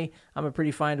MMA. I'm a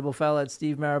pretty findable fella at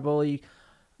Steve Maraboli.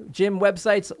 Gym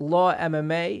websites,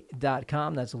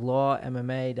 lawmma.com. That's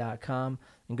lawmma.com.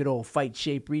 And good old Fight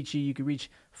Shape Ricci. You can reach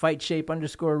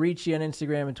FightShape_Ricci on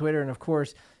Instagram and Twitter. And of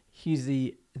course, he's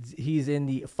in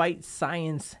the Fight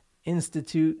Science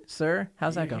Institute. Sir,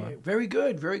 how's that going? Very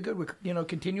good, very good. We're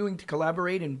continuing to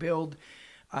collaborate and build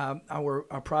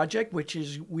our project, which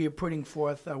is we are putting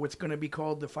forth what's going to be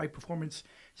called the Fight Performance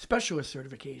Specialist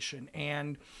Certification.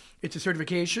 And it's a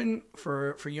certification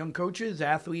for young coaches,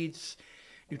 athletes,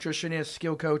 nutritionists,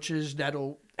 skill coaches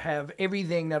that'll have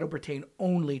everything that'll pertain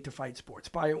only to fight sports.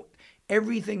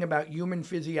 Everything about human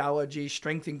physiology,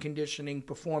 strength and conditioning,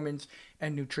 performance,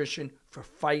 and nutrition for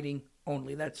fighting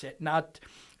only. That's it.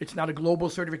 It's not a global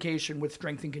certification with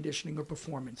strength and conditioning or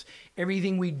performance.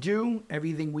 Everything we do,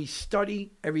 everything we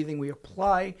study, everything we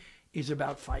apply is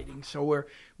about fighting. So we're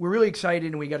really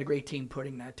excited, and we got a great team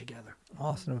putting that together.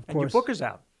 Awesome, of And your course. book is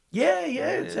out. Yeah,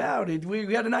 it's out.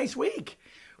 We had a nice week.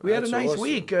 We had a nice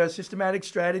week. Systematic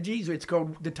Strategies. It's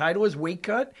called. The title is Weight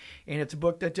Cut, and it's a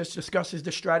book that just discusses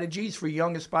the strategies for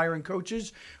young aspiring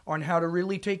coaches on how to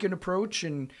really take an approach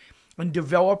and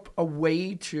develop a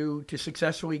way to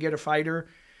successfully get a fighter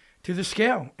to the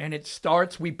scale. And it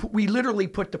starts. We literally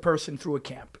put the person through a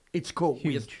camp. It's cool.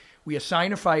 We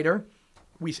assign a fighter.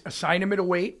 We assign him at a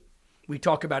weight. We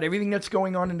talk about everything that's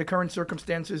going on in the current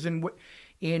circumstances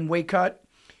in Weight Cut.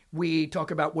 We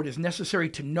talk about what is necessary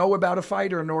to know about a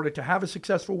fighter in order to have a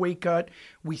successful weight cut.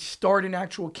 We start an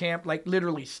actual camp, like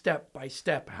literally step by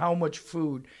step, how much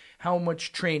food, how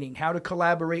much training, how to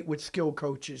collaborate with skill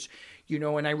coaches,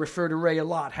 and I refer to Ray a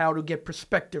lot, how to get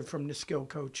perspective from the skill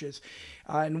coaches.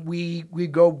 And we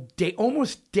go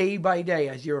almost day by day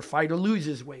as your fighter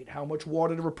loses weight, how much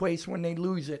water to replace when they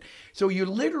lose it. So you're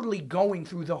literally going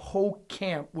through the whole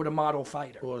camp with a model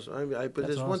fighter. But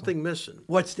there's one thing missing.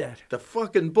 What's that? The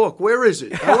fucking book. Where is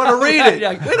it? I want to read it.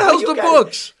 Where the hell's the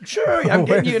books? Sure, I'm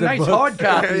getting you a nice hard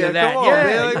copy of that. Come on,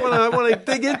 man. I want to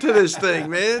dig into this thing,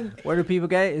 man. Where do people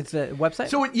get it? It's a website?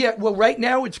 So, right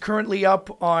now it's currently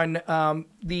up on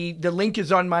the link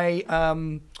is on my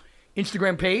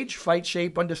Instagram page,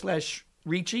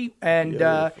 FightShape_Ricci, and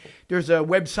there's a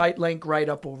website link right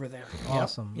up over there.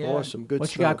 Awesome. Yep. Yeah. Awesome. Good what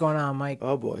stuff. you got going on, Mike?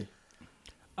 Oh, boy.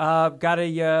 Got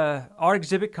a art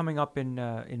exhibit coming up in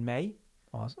May.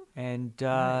 Awesome. And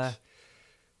Nice.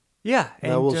 yeah.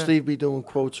 Now, and, will Steve be doing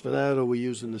quotes for that, or are we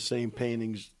using the same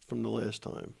paintings from the last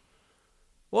time?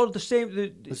 Well, it's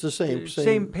the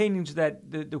same paintings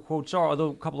that the quotes are,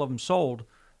 although a couple of them sold,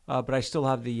 but I still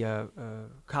have the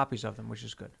copies of them, which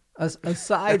is good.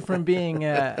 Aside from being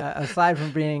a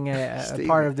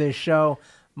part of this show,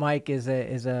 Mike is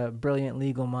a brilliant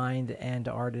legal mind and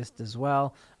artist as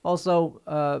well. Also,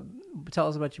 tell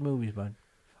us about your movies, bud.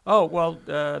 Oh, well,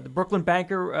 the Brooklyn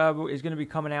Banker is going to be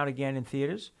coming out again in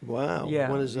theaters. Wow. Yeah.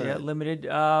 When is that? Yeah, limited.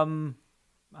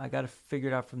 I got to figure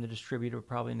it out from the distributor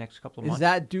probably next couple of months. Is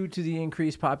that due to the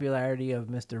increased popularity of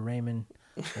Mr. Raymond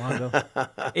Longo?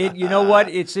 You know what?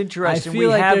 It's interesting. I feel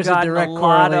like there's a direct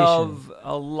correlation.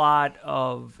 A lot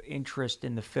of interest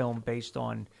in the film based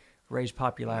on Ray's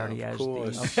popularity Of as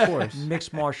course. the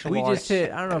mixed martial We arts. just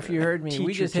hit, I don't know if you heard me, we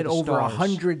teacher just to hit the over stars.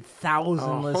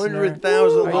 100,000 listeners.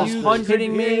 100,000 Are you listeners.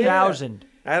 kidding me? 100,000.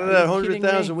 Out of Are that you kidding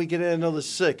 100,000, me? we get another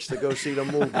 6 to go see the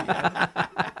movie.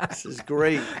 This is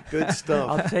great. Good stuff.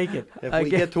 I'll take it. If we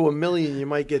get to 1 million, you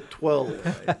might get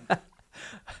 12.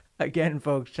 Again,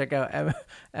 folks, check out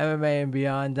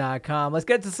MMAandBeyond.com. Let's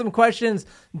get to some questions.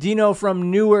 Dino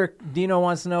from Newark. Dino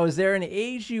wants to know, is there an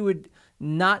age you would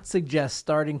not suggest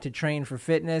starting to train for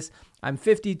fitness? I'm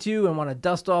 52 and want to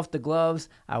dust off the gloves.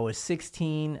 I was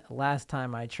 16 last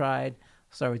time I tried.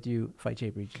 Start with you, Fight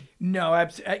Shape Ricci. No,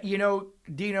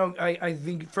 Dino, I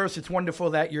think first it's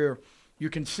wonderful that you're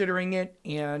considering it,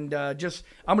 and I'm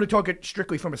going to talk it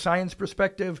strictly from a science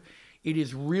perspective. It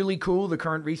is really cool, the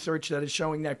current research that is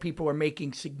showing that people are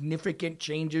making significant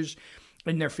changes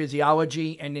in their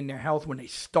physiology and in their health when they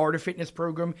start a fitness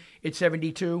program at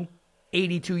 72,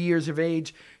 82 years of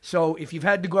age. So if you've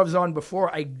had the gloves on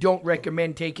before, I don't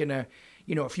recommend taking a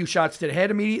few shots to the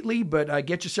head immediately, but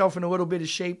get yourself in a little bit of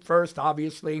shape first,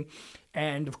 obviously.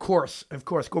 And of course,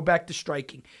 go back to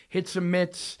striking. Hit some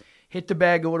mitts, hit the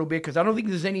bag a little bit, because I don't think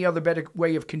there's any other better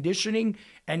way of conditioning.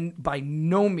 And by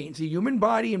no means, the human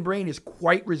body and brain is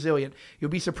quite resilient.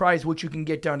 You'll be surprised what you can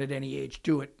get done at any age.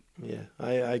 Do it. Yeah,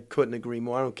 I couldn't agree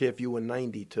more. I don't care if you were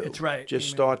 92. That's right. Just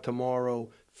Amen. start tomorrow.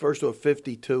 First of all,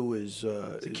 52 is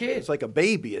a kid. It's like a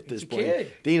baby at this point.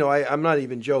 Kid. Dino, I'm not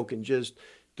even joking. Just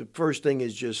the first thing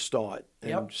is just start.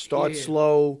 And start Yeah.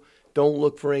 slow. Don't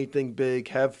look for anything big.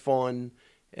 Have fun.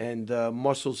 And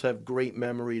muscles have great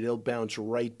memory. They'll bounce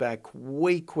right back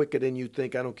way quicker than you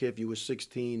think. I don't care if you were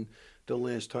 16 the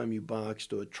last time you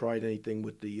boxed or tried anything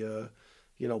with the,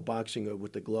 boxing or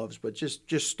with the gloves. But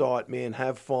just start, man.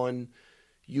 Have fun.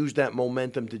 Use that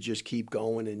momentum to just keep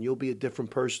going, and you'll be a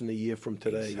different person a year from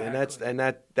today. Exactly. And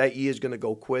that year's going to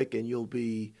go quick, and you'll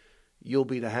be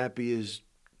the happiest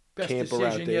Best camper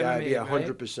out decision there. you ever made, Yeah, right?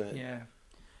 100%. Yeah.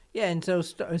 Yeah, and so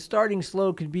starting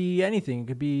slow could be anything. It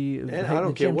could be And the I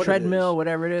don't care gym what it treadmill, is.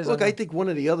 whatever it is. Look, I think one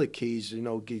of the other keys,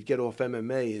 get off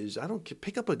MMA is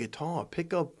pick up a guitar,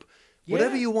 pick up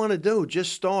whatever you want to do.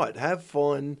 Just start, have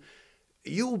fun.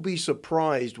 You will be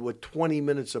surprised with 20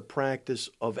 minutes of practice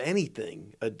of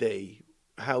anything a day,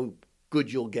 how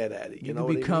good you'll get at it. You know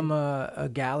can what become I mean? a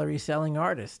gallery selling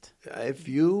artist. If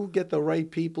you get the right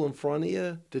people in front of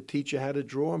you to teach you how to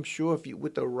draw, I'm sure if you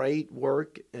with the right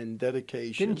work and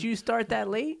dedication. Didn't you start that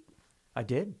late? I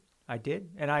did,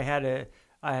 and I had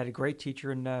a great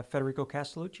teacher in Federico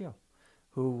Castelluccio,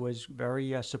 who was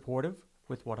very supportive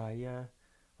with what I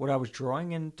was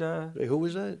drawing, and Hey, who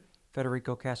was that?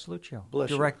 Federico Castelluccio, Bless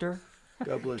you. director,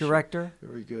 God bless director, you.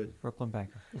 Very good. Brooklyn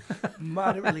Banker,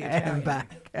 Moderately And Italian. back.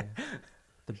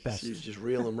 the best, You just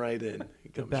reel him right in. He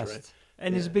the comes best, right.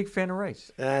 and he's a big fan of race.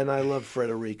 And I love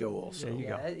Federico also. There you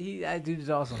go. That dude is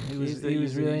awesome. He was He's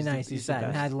really he's the- nice. He he's the sat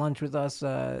and best. had lunch with us.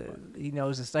 He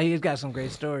knows his stuff. He's got some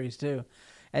great stories too.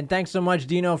 And thanks so much,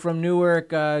 Dino from Newark.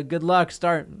 Good luck.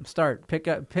 Start. Pick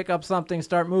up something.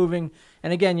 Start moving.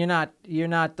 And again, you're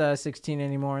not 16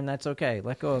 anymore, and that's okay.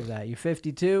 Let go of that. You're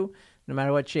 52. No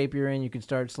matter what shape you're in, you can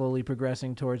start slowly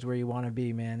progressing towards where you want to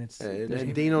be, man.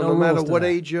 And Dino, no matter what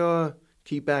age you are,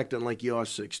 keep acting like you are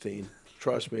 16.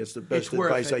 Trust me, it's the best It's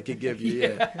worth advice it. I could give you.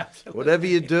 Yeah. Whatever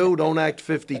you do, don't act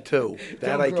 52. That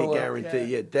Don't I grow can up,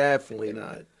 guarantee you. Definitely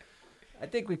not. I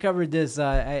think we covered this,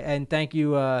 and thank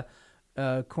you,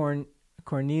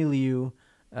 Corneliu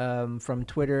from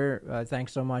Twitter.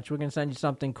 Thanks so much. We're gonna send you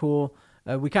something cool.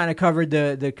 We kind of covered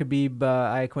the Khabib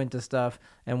Iaquinta stuff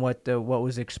and what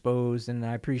was exposed, and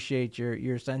I appreciate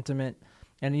your sentiment.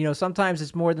 And sometimes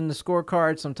it's more than the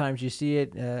scorecard. Sometimes you see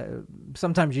it,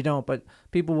 sometimes you don't. But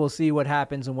people will see what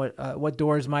happens and what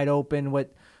doors might open,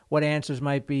 what answers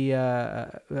might be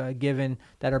given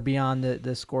that are beyond the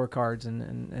scorecards.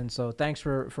 And so thanks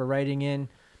for writing in.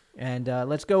 And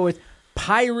let's go with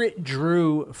Pirate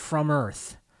Drew from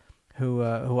Earth, who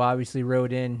obviously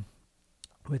wrote in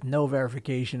with no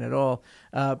verification at all.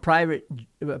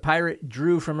 Pirate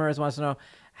Drew from Earth wants to know,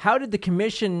 how did the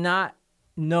commission not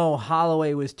know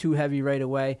Holloway was too heavy right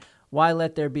away? Why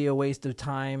let there be a waste of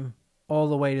time all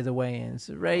the way to the weigh-ins?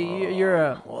 Ray, you're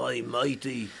a... Oi,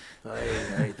 matey.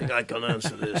 I think I can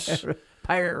answer this.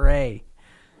 Pirate Ray.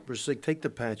 Brisick, take the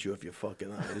patch off your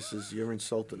fucking eye. You're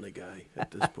insulting the guy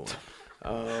at this point.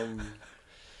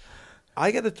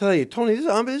 I got to tell you, Tony, this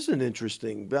isn't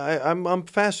interesting. I'm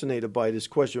fascinated by this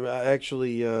question. I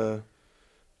actually,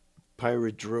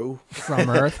 Pirate Drew From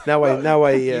Earth. now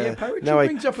Pirate Drew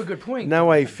brings up a good point. Now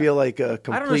I feel like a I don't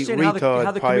complete understand retard.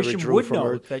 how the Pirate commission Drew would from know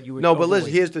Earth. that you would No, but listen,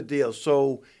 overweight. here's the deal.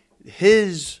 So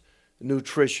his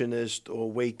nutritionist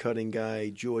or weight cutting guy,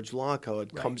 George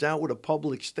Lockhart, comes out with a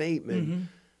public statement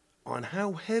on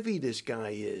how heavy this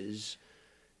guy is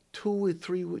 2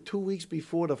 weeks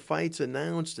before the fight's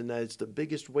announced, and that it's the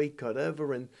biggest weight cut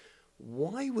ever. And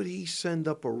why would he send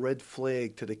up a red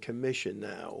flag to the commission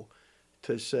now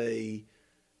to say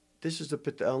this is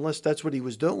unless that's what he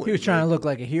was doing? He was trying to look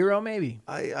like a hero, maybe.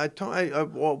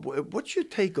 Well, what's your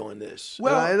take on this?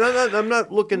 Well, I'm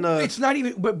not looking. It's not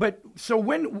even. But so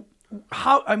when?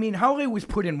 Holloway was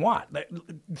put in what?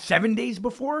 7 days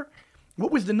before?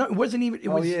 What was the? It wasn't even. It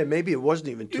was. yeah, maybe it wasn't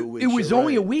even 2 weeks. It was you're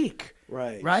only a right. week.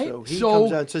 Right. Right. So he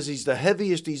comes out and says he's the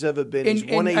heaviest he's ever been. He's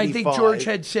And 185. I think George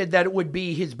had said that it would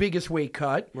be his biggest weight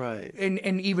cut. Right. And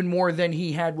even more than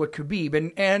he had with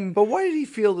Khabib. And But why did he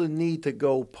feel the need to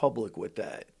go public with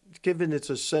that? Given it's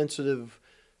a sensitive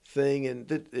thing,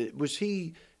 and was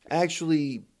he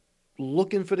actually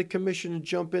looking for the commission to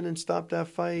jump in and stop that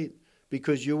fight?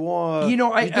 Because you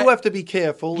do have to be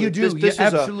careful. You do. This You is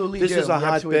absolutely This do. is a You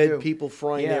absolutely hotbed. do. People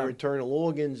frying Yeah. their internal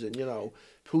organs, and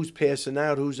who's passing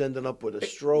out, who's ending up with a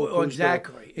stroke. Well, who's gonna-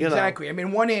 exactly. I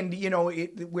mean, one end,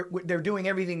 they're doing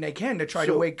everything they can to try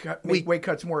to make weight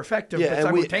cuts more effective, Yeah, but and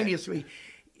simultaneously,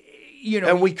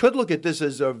 and we could look at this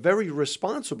as a very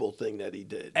responsible thing that he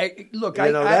did. Look,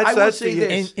 You know, I will that's say the-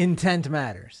 this. Intent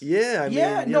matters. Yeah,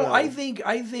 I think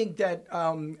that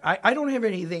I don't have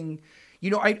anything.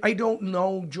 I don't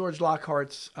know George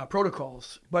Lockhart's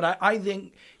protocols, but I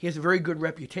think he has a very good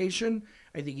reputation.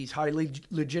 I think he's highly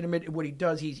legitimate at what he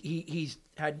does. He's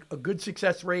had a good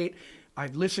success rate.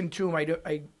 I've listened to him.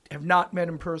 I have not met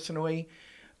him personally.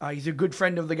 He's a good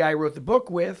friend of the guy I wrote the book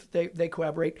with. They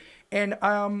collaborate. And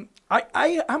I'm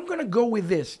going to go with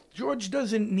this. George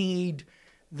doesn't need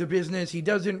the business. He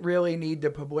doesn't really need the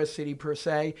publicity per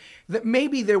se. That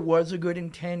maybe there was a good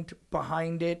intent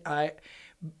behind it.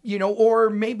 Or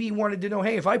maybe he wanted to know,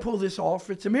 hey, if I pull this off,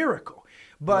 it's a miracle.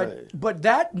 But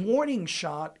that warning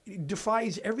shot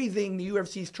defies everything the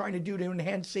UFC is trying to do to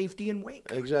enhance safety in weight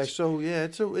classes. Exactly. So yeah,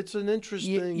 it's an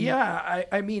interesting. Yeah,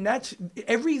 I mean that's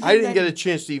everything. I didn't get a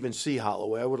chance to even see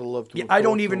Holloway. I would have loved to. Yeah, I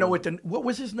don't even know what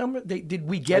was his number. Did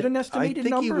we get an estimated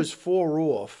number? I think he was 4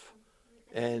 off,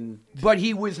 but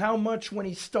he was how much when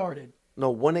he started? No,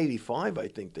 185. I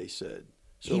think they said.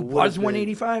 So he was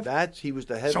 185. He was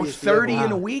the heaviest. So 30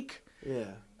 in a week. Yeah.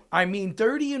 I mean,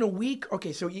 30 in a week.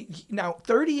 Okay, so now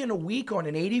 30 in a week on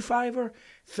an 85er,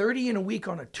 30 in a week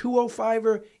on a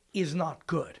 205er is not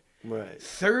good. Right.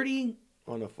 30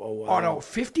 on a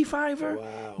 55er.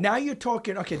 Wow. Now you're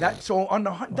talking. Okay, that's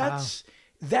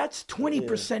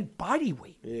 20% body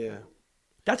weight. Yeah.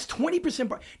 That's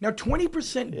 20%. Now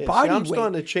 20% body weight. I'm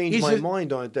starting to change my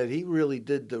mind on it. That he really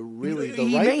did the right thing.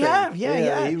 He may have,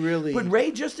 yeah. He really. But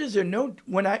Ray, just as a note,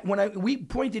 we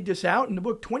pointed this out in the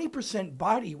book, 20%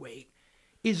 body weight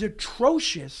is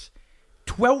atrocious.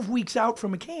 12 weeks out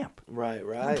from a camp. Right.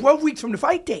 12 weeks from the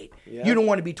fight date. Yeah. You don't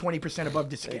want to be 20% above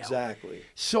the scale. Exactly.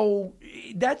 So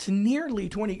that's nearly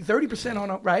 30%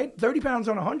 on a, right? 30 pounds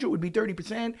on 100 would be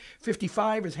 30%.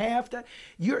 55 is half that.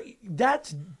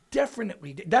 That's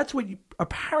what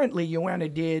apparently Joanna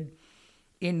did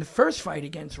in the first fight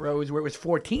against Rose, where it was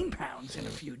 14 pounds in a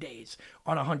few days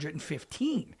on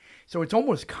 115. So it's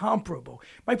almost comparable.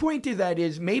 My point to that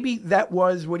is maybe that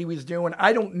was what he was doing.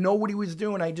 I don't know what he was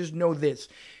doing. I just know this.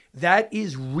 That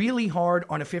is really hard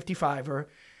on a 55er.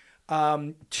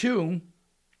 2,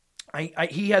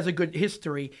 he has a good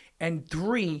history. And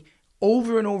 3,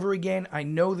 over and over again, I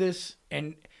know this,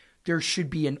 and there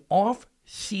should be an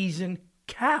off-season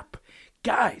cap.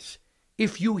 Guys,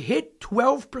 if you hit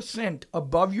 12%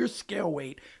 above your scale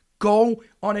weight, go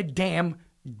on a damn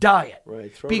diet.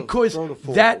 Right. Throw the away.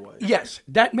 Yes,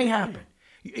 that may happen.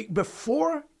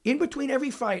 In between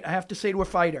every fight, I have to say to a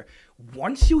fighter,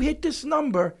 once you hit this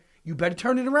number, you better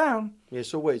turn it around. Yeah,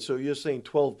 so wait, so you're saying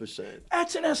 12%?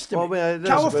 That's an estimate. Well,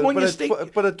 California State.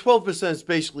 But a 12% is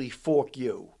basically fork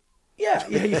you.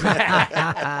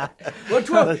 Yeah. Well,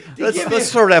 12.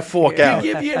 Let's throw that fork out.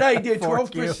 To give you an idea,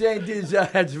 12% is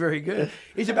that's very good.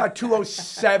 It's about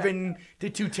 207 to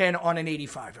 210 on an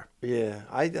 85er. Yeah,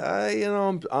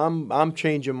 I'm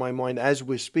changing my mind as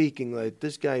we're speaking. Like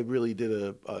this guy really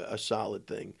did a solid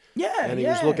thing. Yeah, and he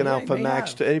was looking out for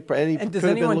Max. And does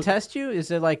anyone test you? Is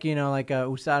it like like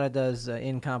USADA does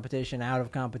in competition, out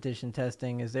of competition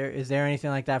testing? Is there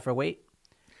anything like that for weight?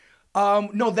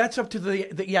 No, that's up to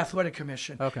the athletic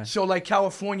commission. Okay. So like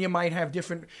California might have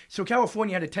different. So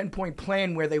California had a 10-point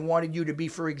plan where they wanted you to be,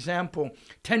 for example,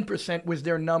 10% was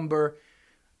their number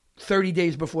 30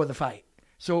 days before the fight.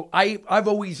 So I've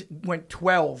always went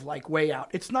 12, like way out.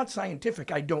 It's not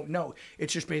scientific. I don't know.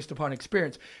 It's just based upon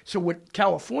experience. So what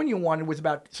California wanted was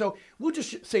so we'll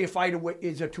just say a fighter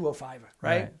is a 205,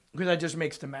 right? Because that just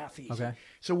makes the math easy. Okay.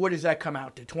 So what does that come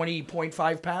out to?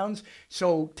 20.5 pounds?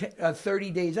 So 30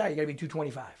 days out, you got to be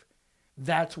 225.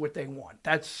 That's what they want.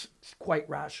 That's quite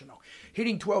rational.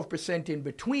 Hitting 12% in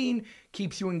between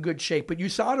keeps you in good shape. But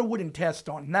USADA wouldn't test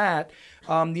on that.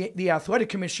 The athletic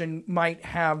commission might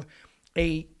have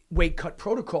a weight cut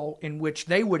protocol in which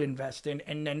they would invest in,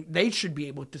 and then they should be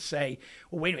able to say,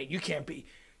 well, wait a minute, you can't be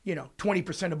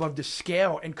 20% above the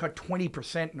scale and cut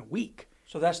 20% in a week.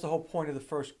 So that's the whole point of the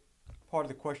first part of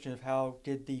the question of how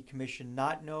did the commission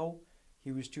not know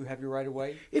he was too heavy right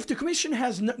away? If the commission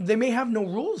they may have no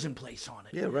rules in place on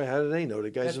it. Yeah, right. How do they know? The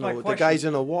guy's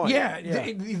in a wire.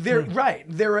 Yeah. They're right.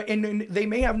 And they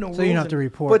may have no rules. So you don't have to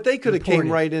report. But they could have came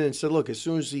right in and said, look, as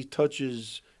soon as he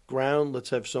touches ground,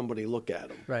 let's have somebody look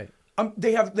at him. Right.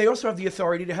 They also have the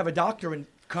authority to have a doctor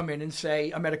come in and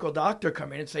say, a medical doctor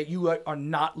come in and say, you are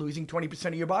not losing 20%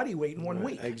 of your body weight in 1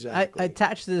 week. Exactly.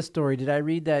 Attached to this story, did I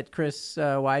read that Chris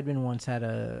Weidman once had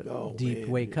a deep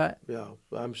weight cut? Yeah,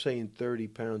 I'm saying 30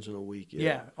 pounds in a week.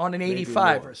 Yeah, on an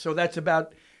 85er. So that's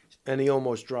about. And he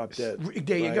almost dropped dead.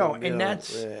 There you go. And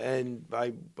that's. And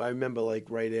I remember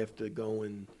right after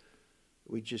going.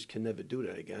 We just can never do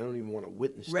that again. I don't even want to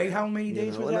witness Ray, that. how many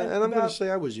days was that? And I'm going to say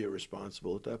I was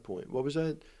irresponsible at that point. What was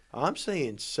that? I'm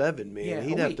saying 7, man. Yeah,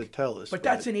 He'd have to tell us. But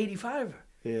that's an 85er.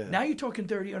 Yeah. Now you're talking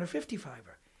 30 on a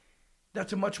 55er.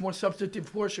 That's a much more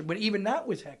substantive portion. But even that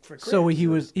was heck for Chris. So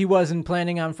he wasn't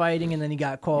planning on fighting, and then he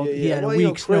got called. Yeah. He had a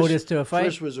week's notice to a fight.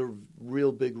 Chris was a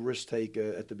real big risk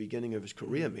taker at the beginning of his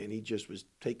career, man. He just was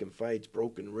taking fights,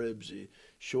 broken ribs,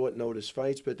 short notice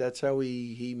fights. But that's how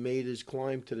he made his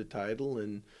climb to the title,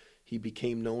 and he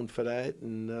became known for that.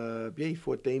 And he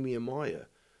fought Damian Maia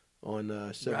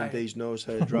on 7 days' notice,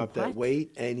 had to drop that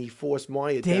weight, and he forced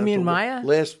Maia down to Maia?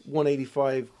 Last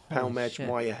 185-pound match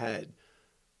Maia had.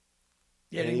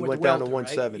 Yeah, and he went down to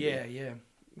 170. Right? Yeah.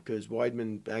 because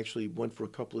Weidman actually went for a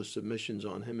couple of submissions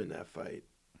on him in that fight.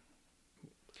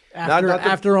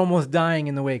 After almost dying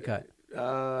in the weight cut.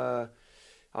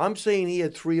 I'm saying he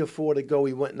had 3 or 4 to go.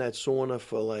 He went in that sauna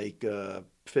for like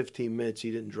 15 minutes.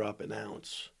 He didn't drop an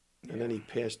ounce, and then he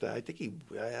passed out. I think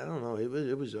I don't know.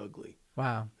 It was ugly.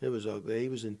 Wow. It was ugly. He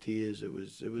was in tears. It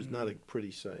was not a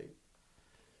pretty sight.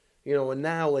 You know, and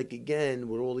now, like, again,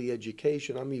 with all the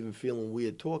education, I'm even feeling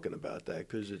weird talking about that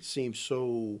because it seems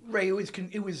so... Right, it was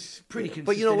pretty consistent.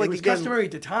 But, you know, like, it was again, customary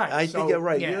at the time. I think you're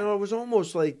right. Yeah. You know, it was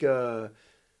almost like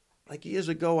years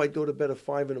ago, I'd go to bed at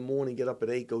 5 in the morning, get up at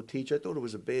 8, go teach. I thought it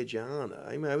was a badge of honor.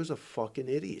 I mean, I was a fucking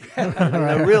idiot.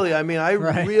 I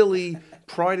really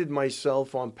prided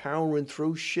myself on powering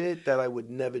through shit that I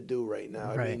would never do right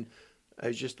now. Right.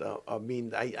 I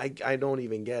mean, I don't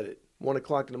even get it. 1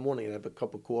 o'clock in the morning, I'd have a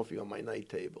cup of coffee on my night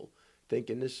table,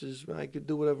 thinking I could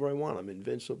do whatever I want. I'm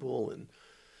invincible, and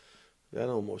that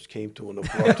almost came to an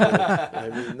abrupt end. I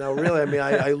mean, no, really. I mean,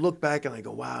 I look back and I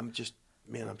go, wow, I'm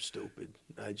stupid.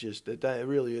 That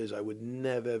really is. I would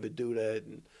never ever do that,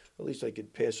 and at least I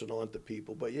could pass it on to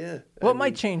people. But yeah, well, it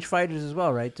might change fighters as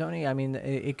well, right, Tony? I mean,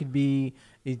 it could be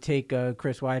you take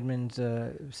Chris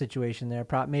Weidman's situation there.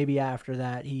 Maybe after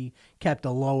that he kept a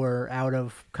lower out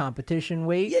of competition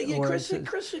weight. Yeah. Chris.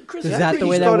 Is that the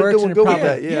way that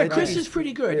works? Chris is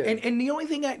pretty good. Yeah. And the only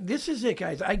thing this is it,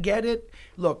 guys. I get it.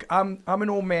 Look, I'm an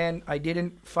old man. I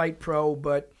didn't fight pro,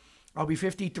 but I'll be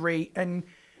 53, and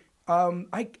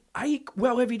I eat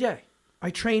well every day.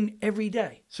 I train every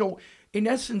day. So in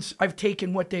essence, I've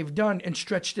taken what they've done and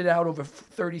stretched it out over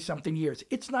 30-something years.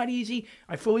 It's not easy.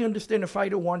 I fully understand a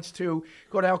fighter wants to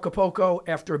go to Acapulco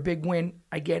after a big win.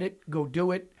 I get it. Go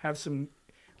do it. Have some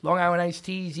Long Island iced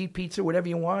teas, eat pizza, whatever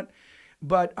you want.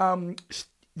 But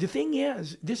the thing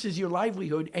is, this is your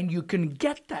livelihood, and you can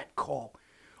get that call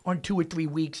on 2 or 3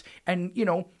 weeks. And, you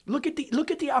know, look at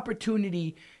the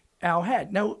opportunity Al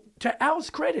had. Now, to Al's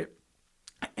credit,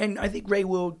 and I think Ray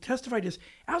will testify to this,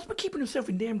 Al's been keeping himself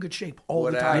in damn good shape all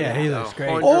the time. Yeah, he looks great.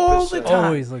 100%. All the time.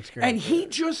 Always looks great. And he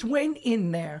just went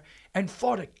in there and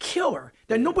fought a killer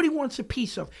that nobody wants a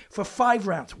piece of for 5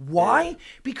 rounds. Why? Yeah.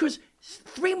 Because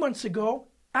 3 months ago,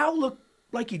 Al looked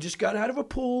like he just got out of a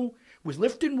pool, was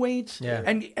lifting weights,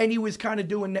 and he was kind of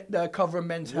doing the cover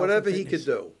men's health. Whatever he could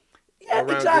do. Yeah,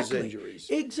 around exactly. his injuries.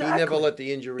 Exactly. He never let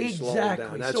the injuries slow him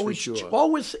down. That's so for it's sure.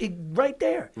 Always right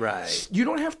there. Right. You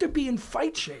don't have to be in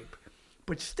fight shape,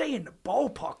 but stay in the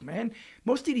ballpark, man.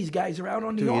 Most of these guys are out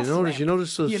on the off ramp. You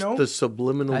notice the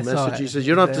subliminal message? He says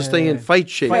you don't have to stay in fight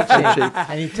shape.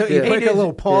 And he put a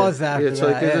little pause after it's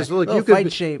like, that. Look, you could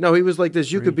fight shape. No, he was like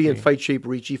this. You could be in fight shape,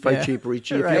 Richie. Fight shape,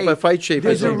 Richie. If you have fight shape,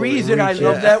 there's a reason I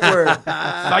love that word.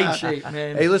 Fight shape,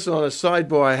 man. Hey, listen. On a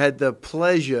sidebar, I had the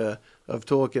pleasure of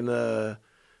talking to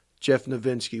Jeff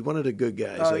Novinsky, one of the good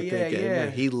guys, I think. Yeah.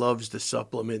 And he loves the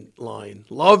supplement line.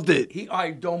 Loved it.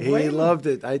 I don't blame him. He loved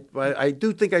it. I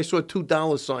do think I saw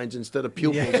 $2 signs instead of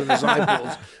pupils in his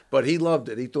eyeballs, but he loved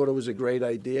it. He thought it was a great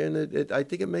idea, and I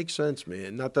think it makes sense,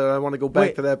 man. Not that I want to go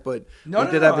back to that, but we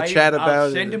did have a chat about I'll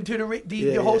it. send him to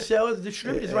the wholesalers, the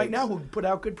distributors right now who put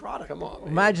out good product. Come on, man.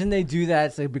 Imagine they do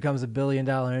that so it becomes $1 billion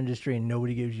industry and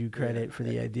nobody gives you credit for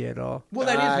the idea at all. Well,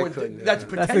 that's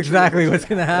potential. That's exactly what's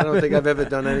going to happen. I don't think I've ever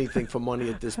done anything for money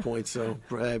at this point, so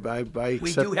I accept.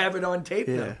 We do have it on tape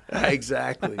now.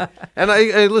 Exactly. And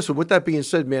I listen, with that being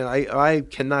said, man, I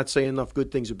cannot say enough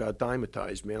good things about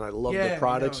Dymatize, man. I love the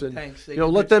products, and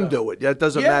let them do it. Yeah, it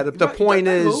doesn't matter. The point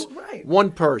is,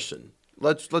 one person.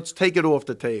 Let's take it off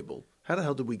the table. How the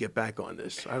hell did we get back on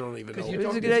this? I don't even know.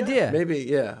 It's a good idea.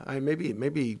 Maybe I am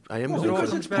going because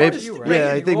for it's part of you, right?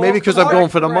 Yeah, I think maybe because I'm going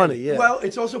for the money. Yeah. Well,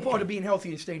 it's also part of being healthy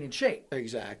and staying in shape.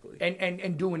 Exactly.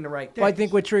 And doing the right thing. Well, I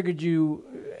think what triggered you,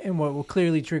 and what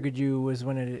clearly triggered you, was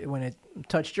when it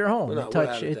touched your home. Well, It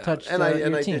touched and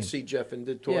your I team. did see Jeff and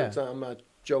did talk. Yeah. I'm not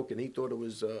joking. He thought it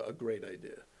was a great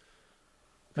idea.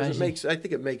 Because I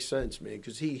think it makes sense, man.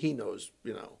 Because he knows,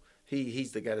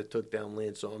 He's the guy that took down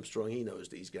Lance Armstrong. He knows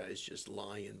these guys just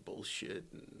lying, bullshit,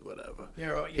 and whatever.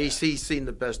 Yeah. He's seen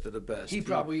the best of the best. He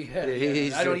probably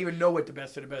has. I don't even know what the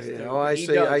best of the best is.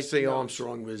 I say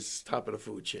Armstrong was top of the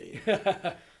food chain.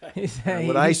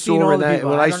 What I saw in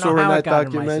that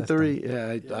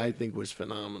documentary, I think was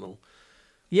phenomenal.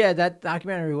 Yeah, that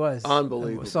documentary was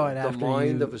unbelievable. I saw it after the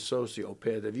mind of a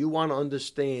sociopath. If you want to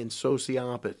understand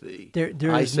sociopathy,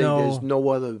 there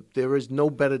is no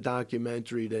better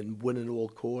documentary than Win at All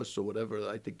Costs or whatever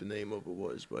I think the name of it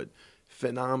was. But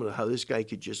phenomenal how this guy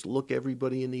could just look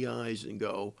everybody in the eyes and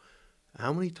go,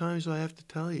 "How many times do I have to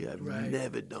tell you? I've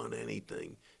never done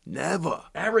anything. Never.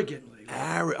 Arrogantly.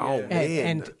 Oh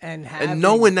man. And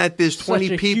knowing that there's 20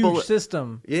 such a people. huge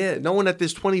system. Yeah, knowing that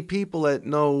there's 20 people that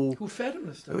know. Who fed him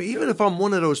this stuff? I mean, even if I'm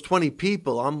one of those 20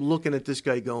 people, I'm looking at this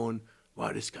guy going,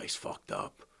 "Wow, this guy's fucked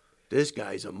up. This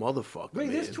guy's a motherfucker." Right,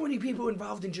 man. there's 20 people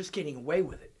involved in just getting away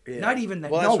with it. Yeah. Not even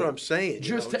that. Well, that's know what it. I'm saying.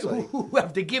 Just who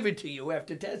have to give it to you, who have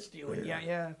to test you. And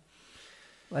yeah.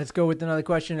 Let's go with another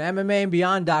question.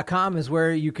 MMAandBeyond.com is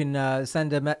where you can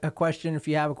send a question. If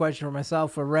you have a question for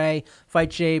myself, for Ray,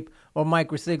 Fight Shape, or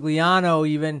Mike Resigliano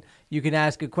even, you can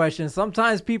ask a question.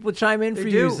 Sometimes people chime in for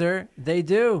you, sir. They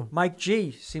do. Mike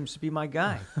G seems to be my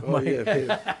guy. Oh,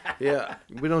 yeah.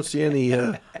 We don't see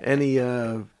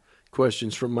any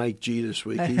questions from Mike G this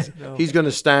week. He's going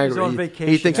to stagger. He's on vacation.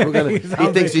 He thinks we're going to.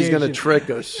 He thinks he's going to trick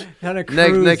us.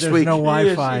 Next week, no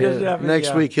Wi-Fi.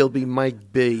 Next week he'll be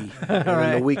Mike B.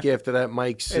 And the week after that,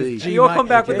 Mike C. You all come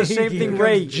back with the same thing,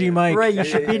 Ray. G Mike. Ray, you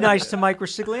should be nice to Mike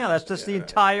Resigliano. That's just the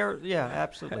entire. Yeah,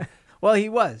 absolutely. Well, he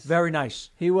was. Very nice.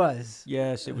 He was.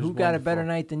 Yes, it was. Who got a better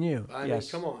night than you? I mean,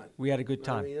 Yes. come on. We had a good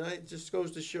time. I mean, it just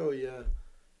goes to show you.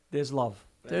 There's love.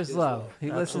 There's love.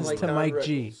 He listens Like to Don Mike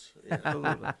G.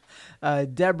 Rickles. Yeah.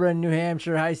 Deborah in New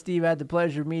Hampshire. Hi, Steve. I had the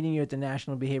pleasure of meeting you at the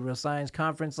National Behavioral Science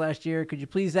Conference last year. Could you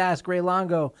please ask Ray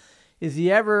Longo, if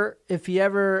he ever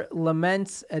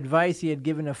laments advice he had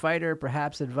given a fighter,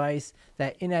 perhaps advice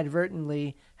that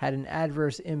inadvertently had an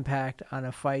adverse impact on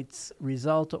a fight's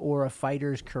result or a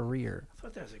fighter's career? I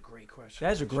thought that was a great question.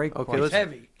 That's a great Okay, question.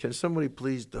 Heavy. Can somebody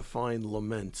please define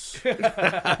laments?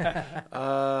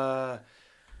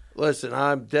 Listen,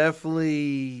 I'm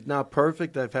definitely not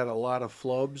perfect. I've had a lot of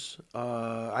flubs.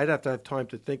 I'd have to have time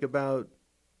to think about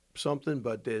something,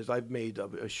 but I've made a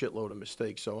shitload of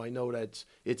mistakes. So I know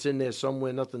it's in there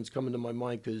somewhere. Nothing's coming to my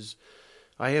mind because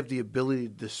I have the ability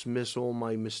to dismiss all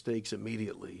my mistakes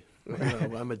immediately.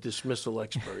 I'm a dismissal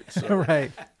expert. So.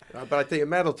 Right. But I tell you,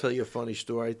 Matt will tell you a funny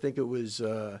story. I think it was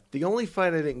the only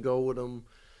fight I didn't go with him.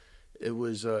 It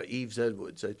was Eves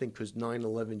Edwards, I think, because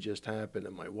 9/11 just happened,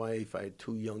 and my wife, I had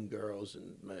 2 young girls,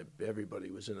 and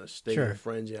everybody was in a state of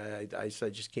frenzy. I said, I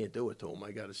just can't do it to him.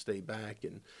 I got to stay back.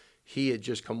 And he had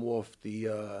just come off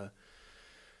the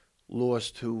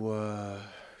loss to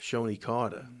Shoney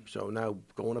Carter. So now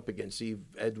going up against Eve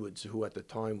Edwards, who at the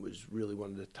time was really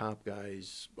one of the top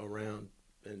guys around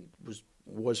and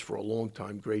was for a long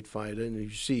time, great fighter. And you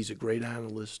see he's a great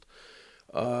analyst.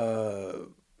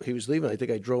 He was leaving. I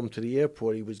think I drove him to the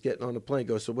airport. He was getting on the plane. He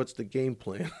goes, so what's the game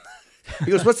plan?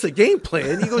 He goes, what's the game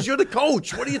plan? He goes, you're the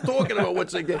coach. What are you talking about?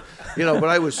 What's the game? But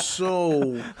I was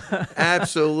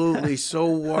absolutely so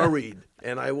worried.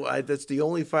 And I that's the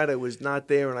only fight I was not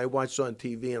there, and I watched on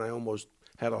TV, and I almost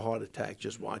had a heart attack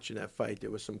just watching that fight.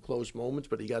 There were some close moments,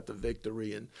 but he got the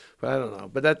victory. But I don't know.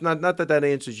 But that's not that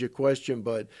answers your question.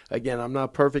 But again, I'm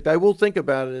not perfect. I will think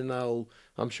about it, and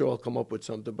I'm sure I'll come up with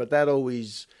something. But that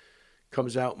always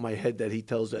comes out in my head that he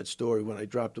tells that story when I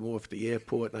dropped him off at the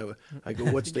airport, and I go,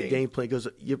 what's the game plan? He goes,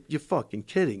 you're fucking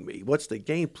kidding me. What's the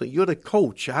game plan? You're the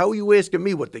coach. How are you asking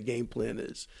me what the game plan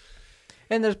is?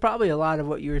 And there's probably a lot of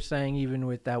what you were saying, even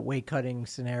with that weight cutting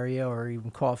scenario or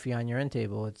even coffee on your end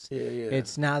table.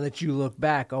 It's now that you look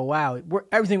back, oh, wow,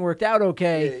 everything worked out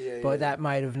okay, but that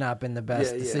might have not been the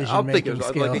best decision-making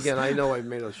skills. Like, again, I know I've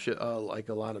made a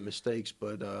lot of mistakes,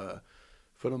 but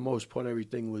for the most part,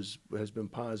 everything has been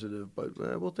positive.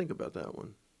 But we'll think about that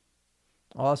one.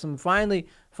 Awesome. Finally,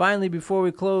 before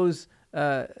we close,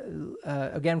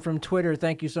 again from Twitter,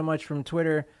 thank you so much from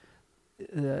Twitter.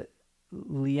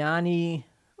 Liani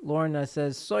Lorna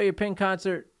says, saw your Pink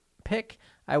concert pick.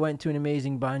 I went to an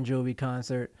amazing Bon Jovi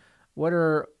concert. What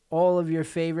are all of your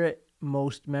favorite,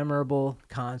 most memorable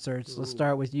concerts? Let's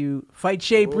start with you. Fight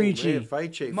Shape Ricci. Man,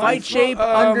 Fight Shape. Fight Shape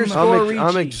 _ Ricci.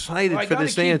 I'm excited for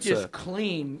this answer. Keep this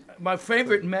clean. My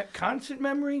favorite concert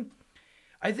memory,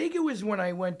 I think it was when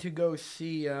I went to go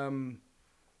see Guns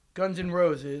N'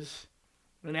 Roses,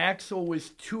 and Axl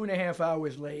was 2.5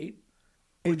 hours late.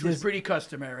 Which was pretty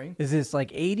customary. Is this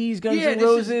like 80s Guns N'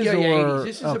 Roses? Yeah, 80s.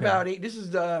 This is about this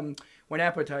is when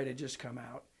Appetite had just come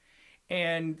out.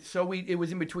 And so it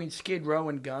was in between Skid Row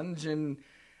and Guns. And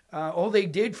all they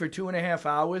did for 2.5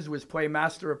 hours was play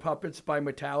Master of Puppets by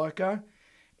Metallica.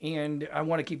 And I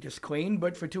want to keep this clean,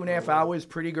 but for 2.5 hours,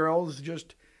 Pretty Girls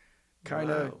just kind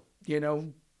of,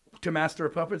 to Master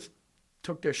of Puppets,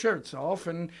 took their shirts off,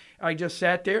 and I just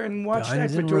sat there and watched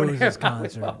Guns that for 2.5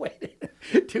 hours while waiting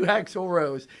to Axl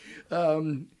Rose.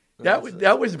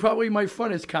 That was probably my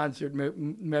funnest concert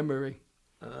memory.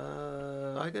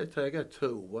 I got to tell you, I got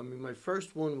 2. I mean, my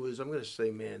first one was, I'm going to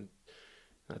say, man,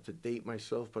 not to date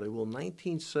myself, but I will.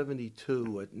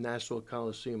 1972 at Nassau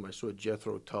Coliseum, I saw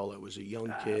Jethro Tull. I was a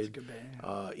young kid. That's a good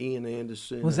band. Ian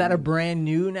Anderson. Was that a brand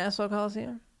new Nassau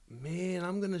Coliseum? Man,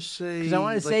 I'm gonna say. Because I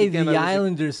want to like, say again, the I was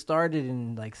Islanders started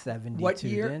in like 72, What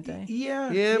year? didn't they?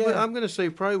 Yeah, but I'm gonna say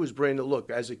probably was brand new. Look,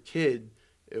 as a kid,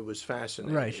 it was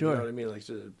fascinating. Right, sure. You know what I mean?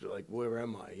 Like where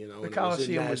am I? You know, The and it was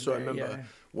in Coliseum was Nassau. I there, remember yeah.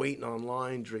 waiting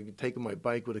online, taking my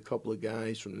bike with a couple of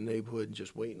guys from the neighborhood, and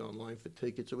just waiting online for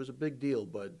tickets. It was a big deal,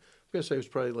 but I'm gonna say I was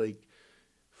probably like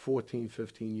 14,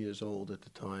 15 years old at the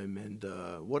time, and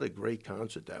what a great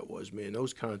concert that was, man.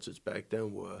 Those concerts back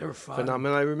then were fun.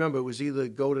 phenomenal. I remember it was either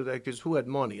go to that, because who had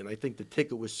money, and I think the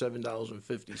ticket was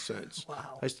 $7.50.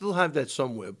 Wow. I still have that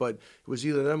somewhere, but it was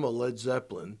either them or Led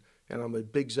Zeppelin, and I'm a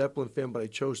big Zeppelin fan, but I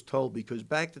chose Tull because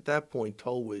back at that point,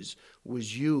 Tull was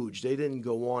huge. They didn't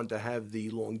go on to have the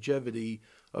longevity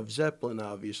of Zeppelin,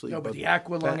 obviously. No, but the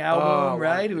Aqualung album,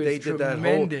 right? It was they did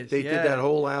tremendous. They did that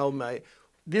whole album.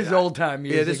 This is old time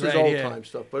music. Yeah, this is right old here. time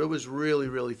stuff, but it was really,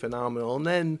 really phenomenal. And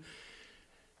then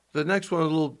the next one a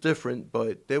little different,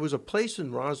 but there was a place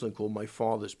in Roslyn called My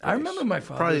Father's Place. I remember My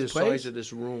Father's Probably the Place. size of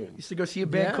this room. Used to go see a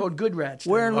band Yeah. called Good Rats.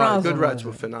 Where in there. Roslyn? Good Rats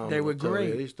were was it? phenomenal. They were too.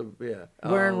 great. I used to, yeah.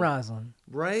 Where in Roslyn?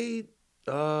 Right.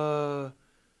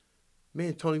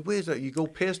 Man, Tony, where's that? You go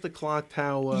past the clock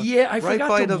tower. Yeah, I right forgot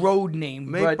by the road name,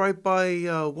 but right by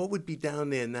what would be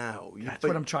down there now? that's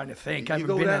what I'm trying to think. I you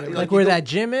haven't go been down- in it. like Like where you go- that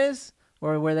gym is?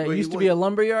 Or where that Where you used to be a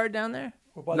lumber yard down there?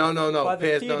 No. By the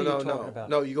Past, theater no. you're talking about.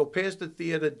 No, you go past the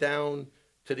theater down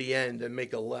to the end and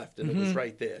make a left, and it was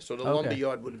right there. So the lumber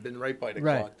yard would have been right by the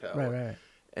clock tower. Right.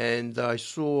 And I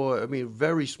saw, a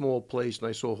very small place, and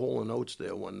I saw Hall & Oates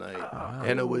there one night.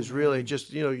 And it was really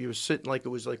just, you were sitting like it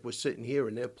was like we're sitting here,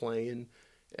 and they're playing.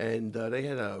 And they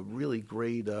had a really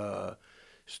great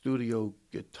studio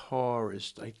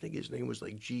guitarist. I think his name was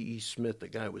like G.E. Smith. The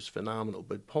guy was phenomenal.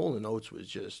 But Hall & Oates was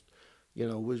just,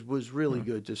 was really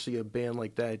good to see a band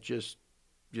like that just,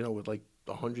 with like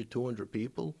 100, 200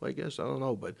 people, I guess. I don't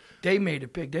know, but They made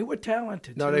it big. They were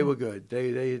talented. no, too. they were good.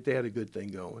 They had a good thing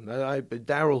going. But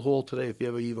Daryl Hall today, if you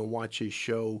ever even watch his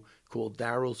show called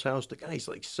Daryl's House, the guy's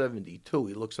like 72.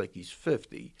 He looks like he's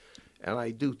 50. And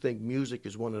I do think music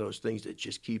is one of those things that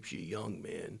just keeps you young,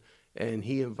 man. And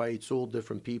he invites all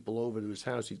different people over to his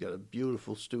house. He's got a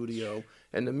beautiful studio.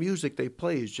 And the music they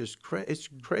play is just it's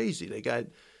crazy. They got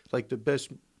like the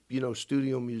best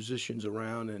studio musicians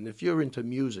around, and if you're into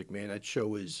music, man, that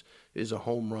show is a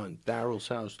home run. Daryl's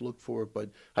House, look for it. But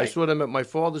I saw them at My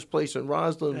Father's Place in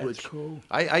Roslyn, That's which cool.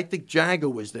 I think Jagger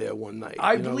was there one night.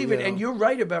 I believe it, and you're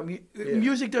right about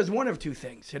music. Does one of two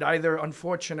things. It either,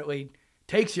 unfortunately,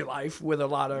 takes your life with a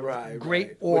lot of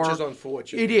great, or which is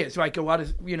unfortunate. It is like a lot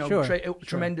of Sure.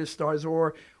 tremendous stars,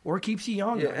 or keeps you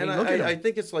young. Yeah, I mean, and look at I them.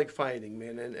 think it's like fighting,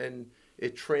 man, and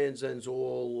it transcends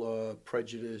all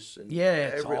prejudice and Yeah,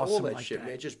 it's all awesome that like shit, that.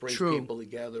 man. It just brings True. people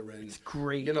together, and It's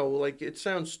great. like it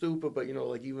sounds stupid, but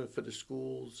like even for the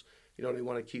schools, they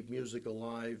want to keep music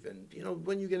alive, and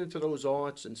when you get into those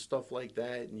arts and stuff like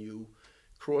that, and you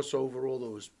cross over all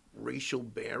those racial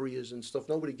barriers and stuff,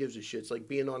 nobody gives a shit. It's like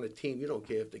being on a team. You don't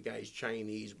care if the guy's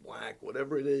Chinese, black,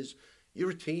 whatever it is.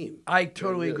 You're a team. I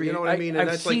totally agree. You know what I mean? And I've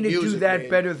that's seen like it do music, that man.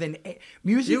 better than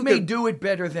music. You may could- do it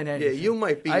better than Yeah, anything. you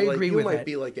might be. I like, agree you with might that.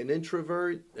 be like an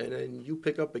introvert, and then you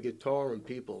pick up a guitar, and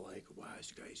people are like, "Wow,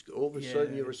 this guy's good." All of a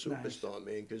sudden, you're a it's nice. superstar,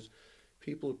 man, because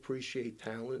people appreciate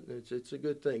talent, and it's a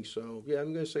good thing. So yeah,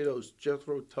 I'm gonna say those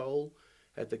Jethro Tull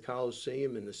at the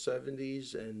Coliseum in the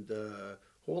 '70s, and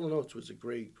Hall & Oates was a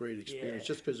great experience,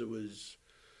 just because it was,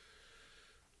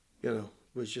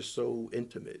 was just so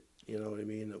intimate. You know what I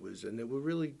mean? It was, and they were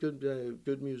really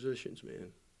good musicians,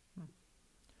 man.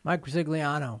 Mike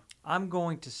Resigliano. I'm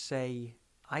going to say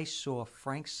I saw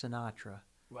Frank Sinatra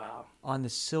Wow. on the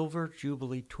Silver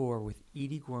Jubilee tour with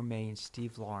Edie Gourmet and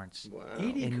Steve Lawrence Wow.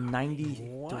 in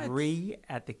 '93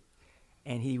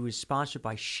 and he was sponsored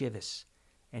by Chivas,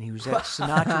 and he was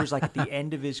Sinatra was like at the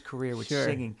end of his career with Sure.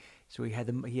 singing. So he had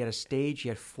a stage, he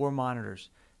had 4 monitors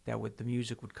the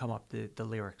music would come up, the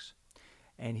lyrics,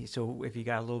 and so if he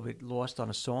got a little bit lost on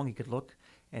a song, he could look,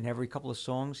 and every couple of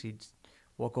songs he'd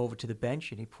walk over to the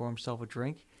bench and he'd pour himself a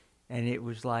drink, and it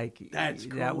was like That's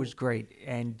that cool. was great.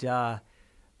 And the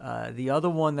other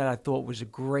one that I thought was a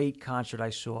great concert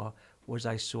I saw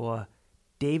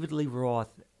David Lee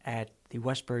Roth at the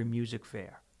Westbury Music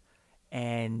Fair.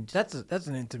 And That's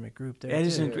an intimate group there. and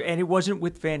too. it wasn't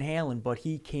with Van Halen, but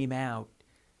he came out.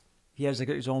 He has like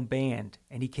his own band,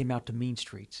 and he came out to Mean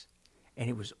Streets, and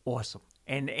it was awesome.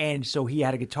 And so he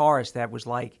had a guitarist that was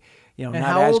like, And not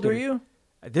how as old good. were you?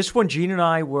 This one, Gene and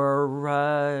I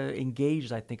were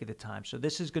engaged, I think, at the time. So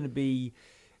this is going to be,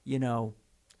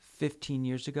 15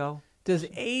 years ago. Does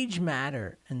age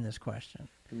matter in this question?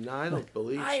 No, I don't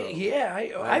believe so.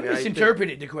 I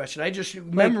misinterpreted the question. I just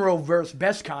memorable versus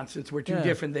best concerts were two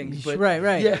different things. But,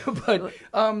 right. Yeah, but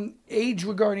age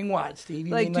regarding what, Steve?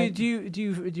 Do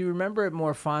you remember it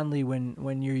more fondly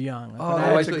when you're young? Oh,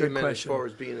 that's a good question. As far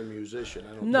as being a musician,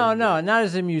 I don't. No, not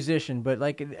as a musician, but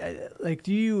like,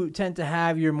 do you tend to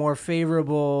have your more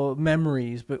favorable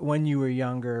memories, but when you were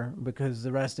younger, because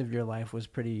the rest of your life was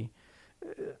pretty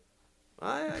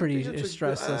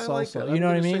stressless, also. You know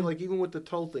what I mean? Like even with the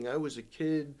Tull thing, I was a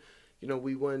kid. You know,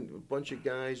 we went a bunch of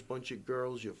guys, bunch of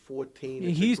girls. You're 14.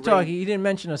 He's talking. He didn't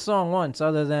mention a song once,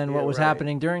 other than what was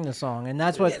happening during the song, and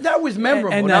that's what that was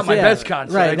memorable. And not my best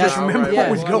concert. Right, I just remember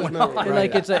what was going on.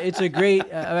 Like it's a great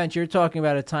event. You're talking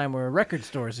about a time where record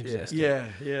stores existed. Yeah.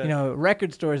 You know,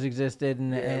 record stores existed,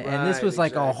 and this was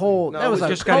like a whole. No, that was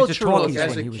just a got into cultural.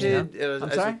 talkies when he was young.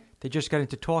 I'm sorry. They just got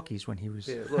into talkies when he was.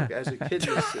 Yeah, look, as a kid,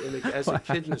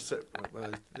 the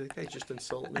guy just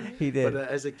insulted me. He did. But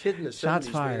as a kid in the Shots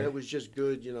 70s, fired. man, that was just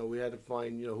good. You know, we had to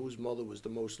find, whose mother was the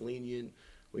most lenient.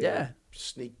 We Yeah. had to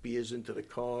sneak beers into the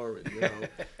car, and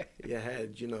you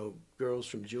had, girls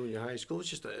from junior high school. It was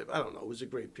just, I don't know, it was a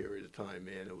great period of time,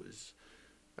 man. It was,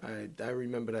 I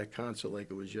remember that concert like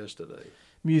it was yesterday.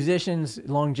 Musicians,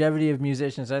 longevity of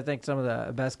musicians. I think some of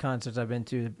the best concerts I've been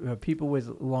to, people with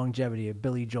longevity, a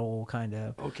Billy Joel kind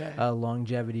of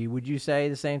longevity. Would you say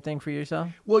the same thing for yourself?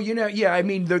 Well, I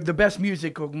mean, the best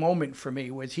musical moment for me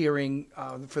was hearing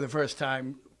for the first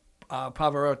time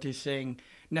Pavarotti sing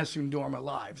Nessun Dorma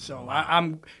live. So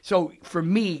so for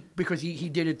me, because he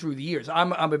did it through the years,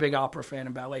 I'm a big opera fan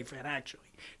and ballet fan, actually,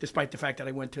 despite the fact that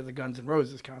I went to the Guns N'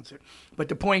 Roses concert. But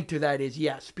the point to that is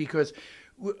yes, because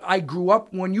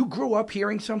when you grew up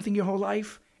hearing something your whole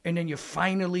life and then you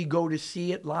finally go to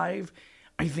see it live,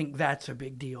 I think that's a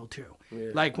big deal too.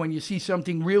 Yeah. Like when you see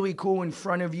something really cool in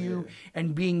front of you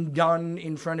and being done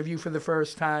in front of you for the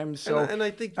first time. So and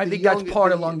I think that's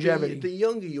part of longevity. The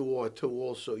younger you are too,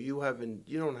 also you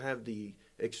don't have the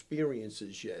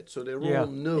experiences yet, so they're all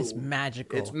new. It's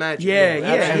magical. It's magical.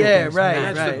 Yeah,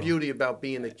 right. That's the beauty about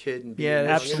being a kid and being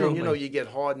absolutely. You get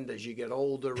hardened as you get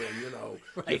older, and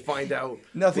you find out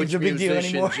nothing's which a big deal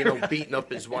musicians, beating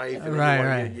up his wife,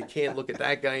 and you can't look at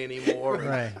that guy anymore.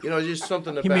 Right. Just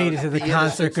something about he made it to the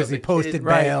concert because he posted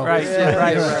bail. Right.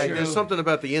 There's something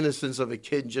about the innocence of a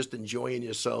kid just enjoying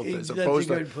yourself, as opposed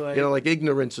to like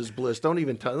ignorance is bliss. Don't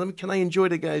even tell them. Can I enjoy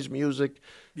the guy's music?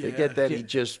 Forget that he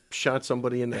just shot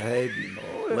somebody in the head and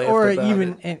laughed or about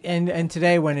even it. And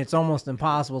today when it's almost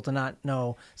impossible to not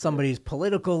know somebody's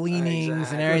political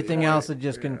leanings and everything else that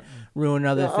just can ruin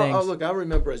other things. Look, I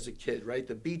remember as a kid, right?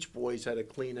 The Beach Boys had a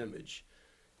clean image.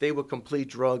 They were complete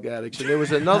drug addicts, and there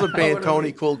was another band,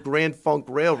 Tony, called Grand Funk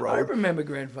Railroad. I remember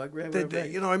Grand Funk Railroad.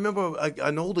 I remember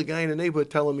an older guy in the neighborhood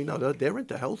telling me, "No, they're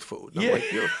into health food."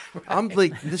 I'm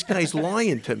like, this guy's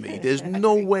lying to me. There's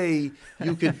no way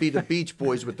you could be the Beach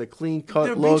Boys with the clean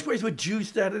cut look. The Beach Boys were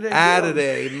juiced out of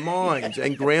their minds,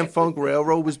 and Grand Funk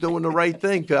Railroad was doing the right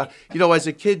thing. As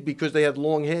a kid, because they had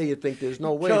long hair, you think there's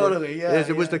no way. Totally,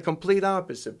 It was the complete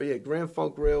opposite. But Grand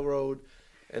Funk Railroad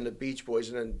and the Beach Boys,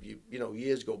 and then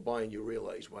years go by and you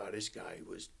realize, wow, this guy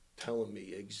was telling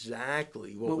me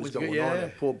exactly what was going on.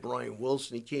 And poor Brian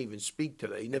Wilson, he can't even speak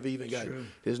today. He never even got.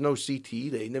 There's no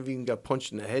CTE. He never even got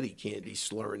punched in the head. He can't. He's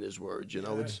slurring his words.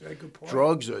 It's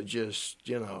drugs are just.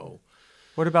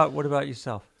 What about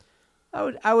yourself?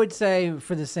 I would say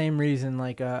for the same reason,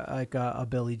 like a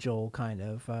Billy Joel kind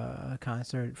of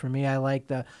concert. For me, I like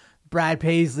the Brad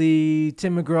Paisley,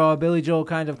 Tim McGraw, Billy Joel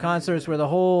kind of concerts where the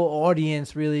whole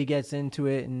audience really gets into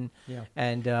it,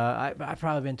 and I've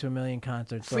probably been to a million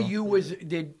concerts. For you,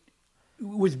 did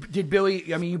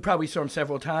Billy? I mean, you probably saw him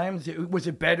several times. Was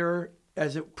it better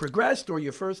as it progressed, or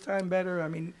your first time better? I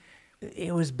mean,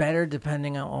 it was better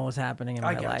depending on what was happening in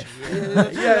my life.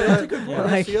 That's a good point.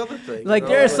 That's the other thing. Like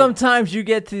there are some times you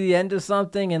get to the end of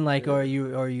something and or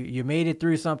you made it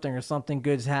through something, or something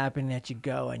good's happened that you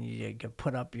go and you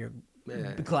put up your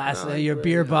glass, your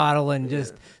beer bottle, and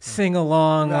just sing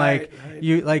along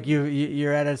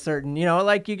you're at a certain,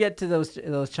 like you get to those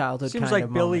childhood. Seems kind like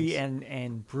of Billy moments.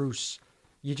 and Bruce,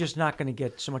 you're just not going to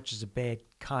get so much as a bad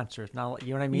concert. Now, you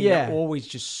know what I mean? Yeah. They're always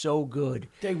just so good.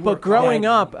 But growing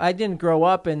up, I didn't grow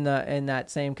up in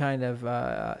that same kind of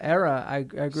era. I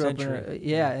grew up in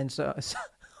and so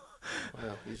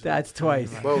Wow, That's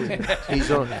twice. well,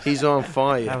 he's on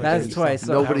fire. That's twice.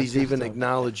 So Nobody's even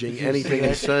acknowledging anything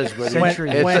he says, but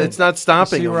Century. it's not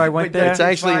stopping See him. where I went there? It's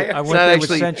actually, I it's went not there with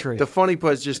actually. Century. The funny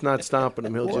part is just not stopping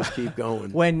him. He'll just keep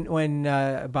going. when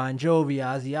Bon Jovi,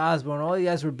 Ozzy Osbourne, all you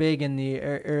guys were big in the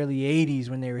early '80s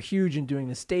when they were huge and doing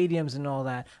the stadiums and all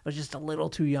that. I was just a little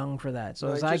too young for that. So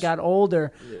No, as I I just- got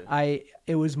older, Yeah.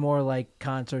 it was more like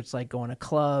concerts, like going to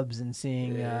clubs and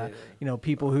seeing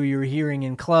people who you were hearing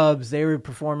in clubs. They were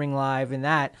performing live, and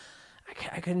that.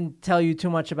 I couldn't tell you too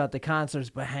much about the concerts,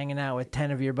 but hanging out with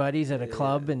 10 of your buddies at a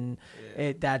club, and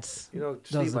that's You know,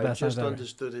 those are Steve, the I best times just ever.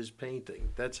 understood his painting.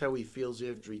 That's how he feels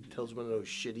after he tells one of those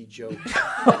shitty jokes.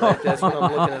 That's what I'm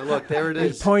looking at. Look, there it is.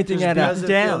 He's pointing Just at doesn't a,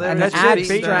 feel- there an it is. That's it,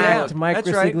 Beaten abstract down. Mike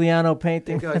That's right. Rosigliano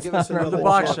painting. Hey, God, give us another The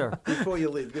boxer. gem. Before you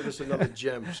leave, give us another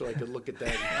gem so I could look at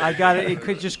that. I got it.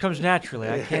 It just comes naturally.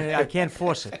 I can't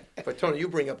force it. But Tony, you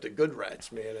bring up the good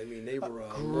rats, man. I mean, they were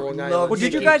Long love- Island. Well,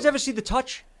 did you City. guys ever see The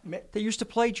Touch? Ma- They used to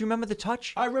play. Do you remember The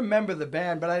Touch? I remember the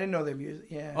band, but I didn't know their music.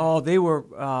 Yeah. Oh, they were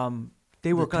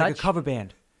like a Touch? cover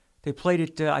band. They played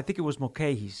it. I think it was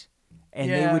Mulcahy's, and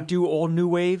they Yeah. would do all new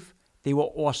wave. They were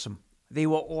awesome. They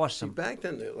were See, awesome. back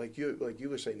then, like you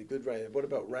were saying, the good rat. What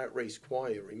about Rat Race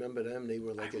Choir? Remember them? They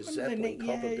were like a remember the Zeppelin name.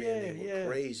 cover Yeah, band. They were yeah.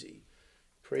 crazy.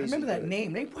 I Crazy. remember that good.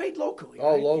 name. They played locally.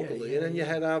 Oh, right? locally. Yeah, And then you yeah.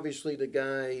 had obviously the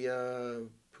guy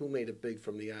who made it big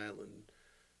from the island.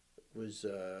 Was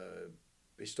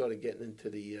they started getting into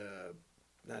the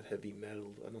not heavy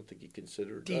metal. I don't think you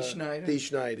consider it. Dee Snider. Dee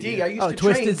Snider. D, yeah. I used Oh, to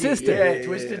Twisted train D. Sister. Yeah,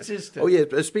 Twisted Sister. Oh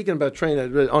yeah. Speaking about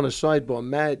training, on a sidebar,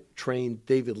 Matt trained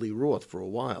David Lee Roth for a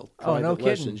while. Oh, no Private kidding.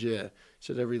 lessons, yeah.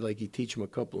 Said he'd teach him a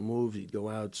couple of moves. He'd go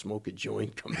out, smoke a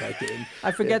joint, come back in.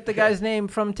 I forget the guy's name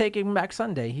from Taking Back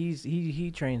Sunday. He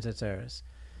trains at Sarah's.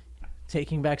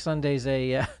 Taking Back Sunday's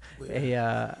a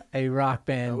rock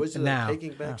band Oh, is it now.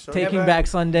 Taking Back Sunday? Taking Never- Back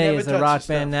Sunday never is a touched rock the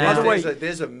band stuff. now. By the way-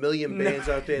 there's a million bands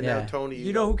out there now, Yeah. Tony.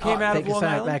 You know who came out of Taking Long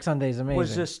Back Island? Sunday is amazing.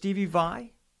 Was Stevie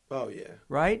Vai, Oh yeah.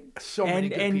 right? So many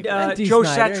good and people. And Dee Joe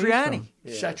Snider, he's Satriani, from-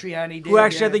 Yeah. Satriani did. who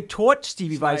actually yeah. they taught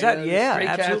Stevie Vai. Is that, Snyder, yeah, Stray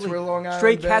Cats absolutely. were a Long Island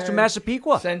Stray Cats from band.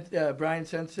 Massapequa. Brian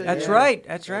Sensa. That's yeah. right.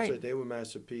 That's That's right. They were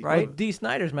Massapequa. Right. Well, Dee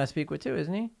Snider's Massapequa too,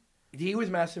 isn't he? He was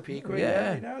Massapequa. Yeah.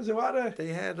 Yeah. You know, there's a lot of. They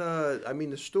had,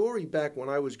 the story back when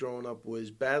I was growing up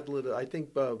was Battle of the, I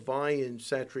think Vai and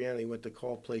Satriani went to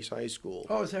Carl Place High School.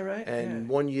 Oh, is that right? And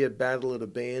Yeah. one year, Battle of the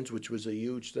Bands, which was a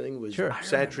huge thing, was Sure.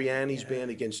 Satriani's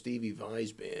band against Stevie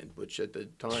Vai's band, which at the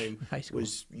time High school.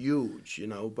 was huge, you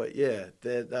know. But yeah,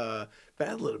 that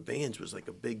Battle of the Bands was like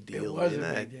a big It deal. was in a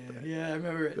that. big deal. Yeah, I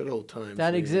remember it. Good old times.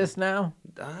 That man. exists now.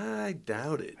 I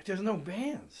doubt it. There's no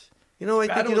bands. You know, I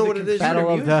think Battle you know of what the it is. Battle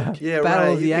of the Yeah, Battle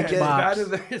right. of the You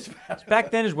Xbox. get-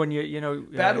 Back then is when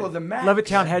Battle of the Macs.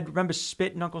 Levittown had remember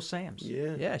Spit and Uncle Sam's.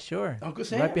 Yeah. Yeah, sure. Uncle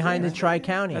Sam. Right behind the Tri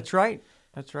County. That's right.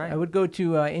 That's right. I would go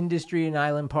to Industry in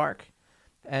Island Park,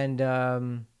 and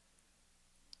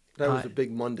That was a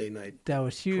big Monday night. that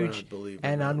was huge. crowd, believe it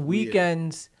And or on not.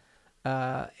 weekends,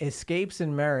 Escapes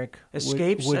and Merrick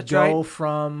Escapes, would that's go right.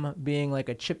 from being like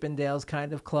a Chippendales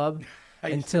kind of club I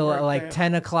used to until work like there.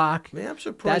 10 o'clock. Man, I'm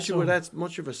surprised That's you were when- that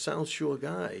much of a South Shore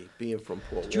guy, being from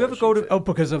Port. Did you ever go to- Oh,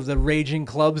 because of the raging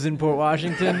clubs in Port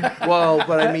Washington? Well,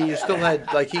 but I mean, you still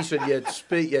had, like he said, you had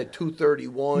Spit, you had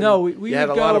 231. No, we you had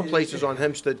a would lot go- of places on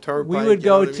Hempstead Turnpike. We would you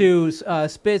know go what I mean? to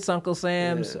Spitz, Uncle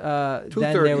Sam's. Then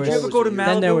 230. there was, Did you ever go to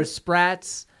then there Malibu? was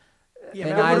Sprats. Yeah,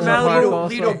 in remember Island Malibu? Park Lido-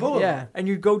 also. Lido Boulevard. Yeah. And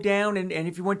you'd go down, and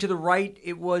if you went to the right,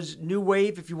 it was new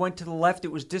wave. If you went to the left, it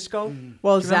was disco. Well, Do you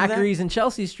remember that? Zachary's and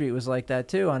Chelsea Street was like that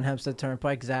too on Hempstead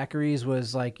Turnpike. Zachary's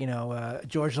was like,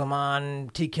 George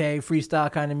Lamont, TK, freestyle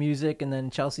kind of music. And then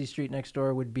Chelsea Street next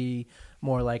door would be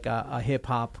more like a hip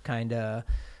hop kind of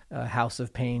House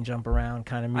of Pain, jump around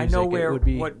kind of I music. know It would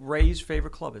be, what Ray's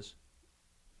favorite club is.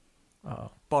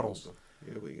 Oh. Buttles.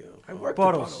 Here we go. I worked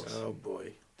Buttles. at Buttles. Oh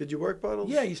boy, did you work Buttles?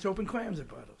 Yeah, I used to open clams at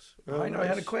Buttles. Oh, I know I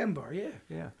had a nice. clam bar. Yeah.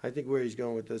 Yeah. I think where he's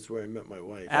going with this, is where I met my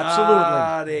wife. Absolutely.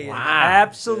 Ah, there you go.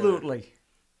 Absolutely.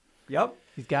 Yep.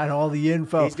 He's got all the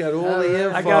info. He's got all the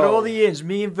info. I got all the ins.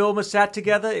 Me and Vilma sat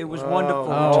together. It was wonderful. We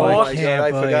Oh, my talked. I God, can't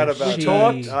I forgot believe about she- that.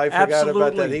 talked. I forgot about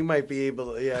Absolutely. that. He might be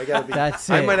able. Yeah, I gotta be. That's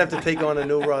I it. might have to take on a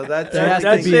new role. There has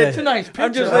That's to be It's a nice picture.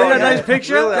 I'm just Oh, looking at a yeah. nice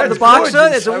picture Really, of the that's boxer.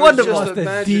 gorgeous. It's a I was wonderful. just Just a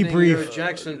imagining debrief. you're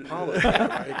Jackson Pollock.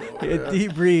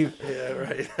 Debrief. Yeah,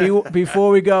 right.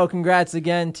 Before we go, congrats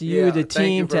again to you, Yeah, the thank you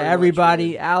team, to very much,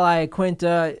 everybody. man. Ally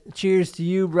Quinta, cheers to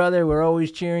you, brother. We're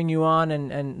always cheering you on,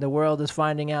 and the world is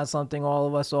finding out something all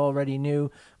of us already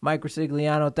knew. Mike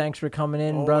Rosigliano, thanks for coming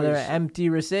in, brother. Always. Empty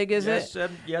Resig, is Yes,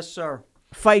 it? yes, sir.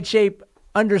 Fight Shape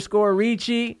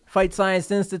Ricci, Fight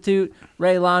Science Institute,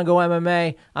 Ray Longo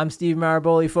MMA. I'm Steve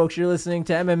Maraboli. Folks, you're listening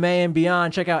to MMA and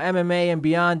Beyond. Check out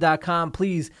MMAandBeyond.com.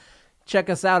 Please check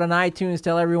us out on iTunes.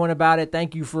 Tell everyone about it.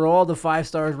 Thank you for all the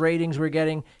 5-star ratings we're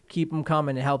getting. Keep them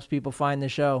coming. It helps people find the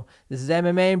show. This is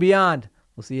MMA and Beyond.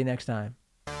 We'll see you next time.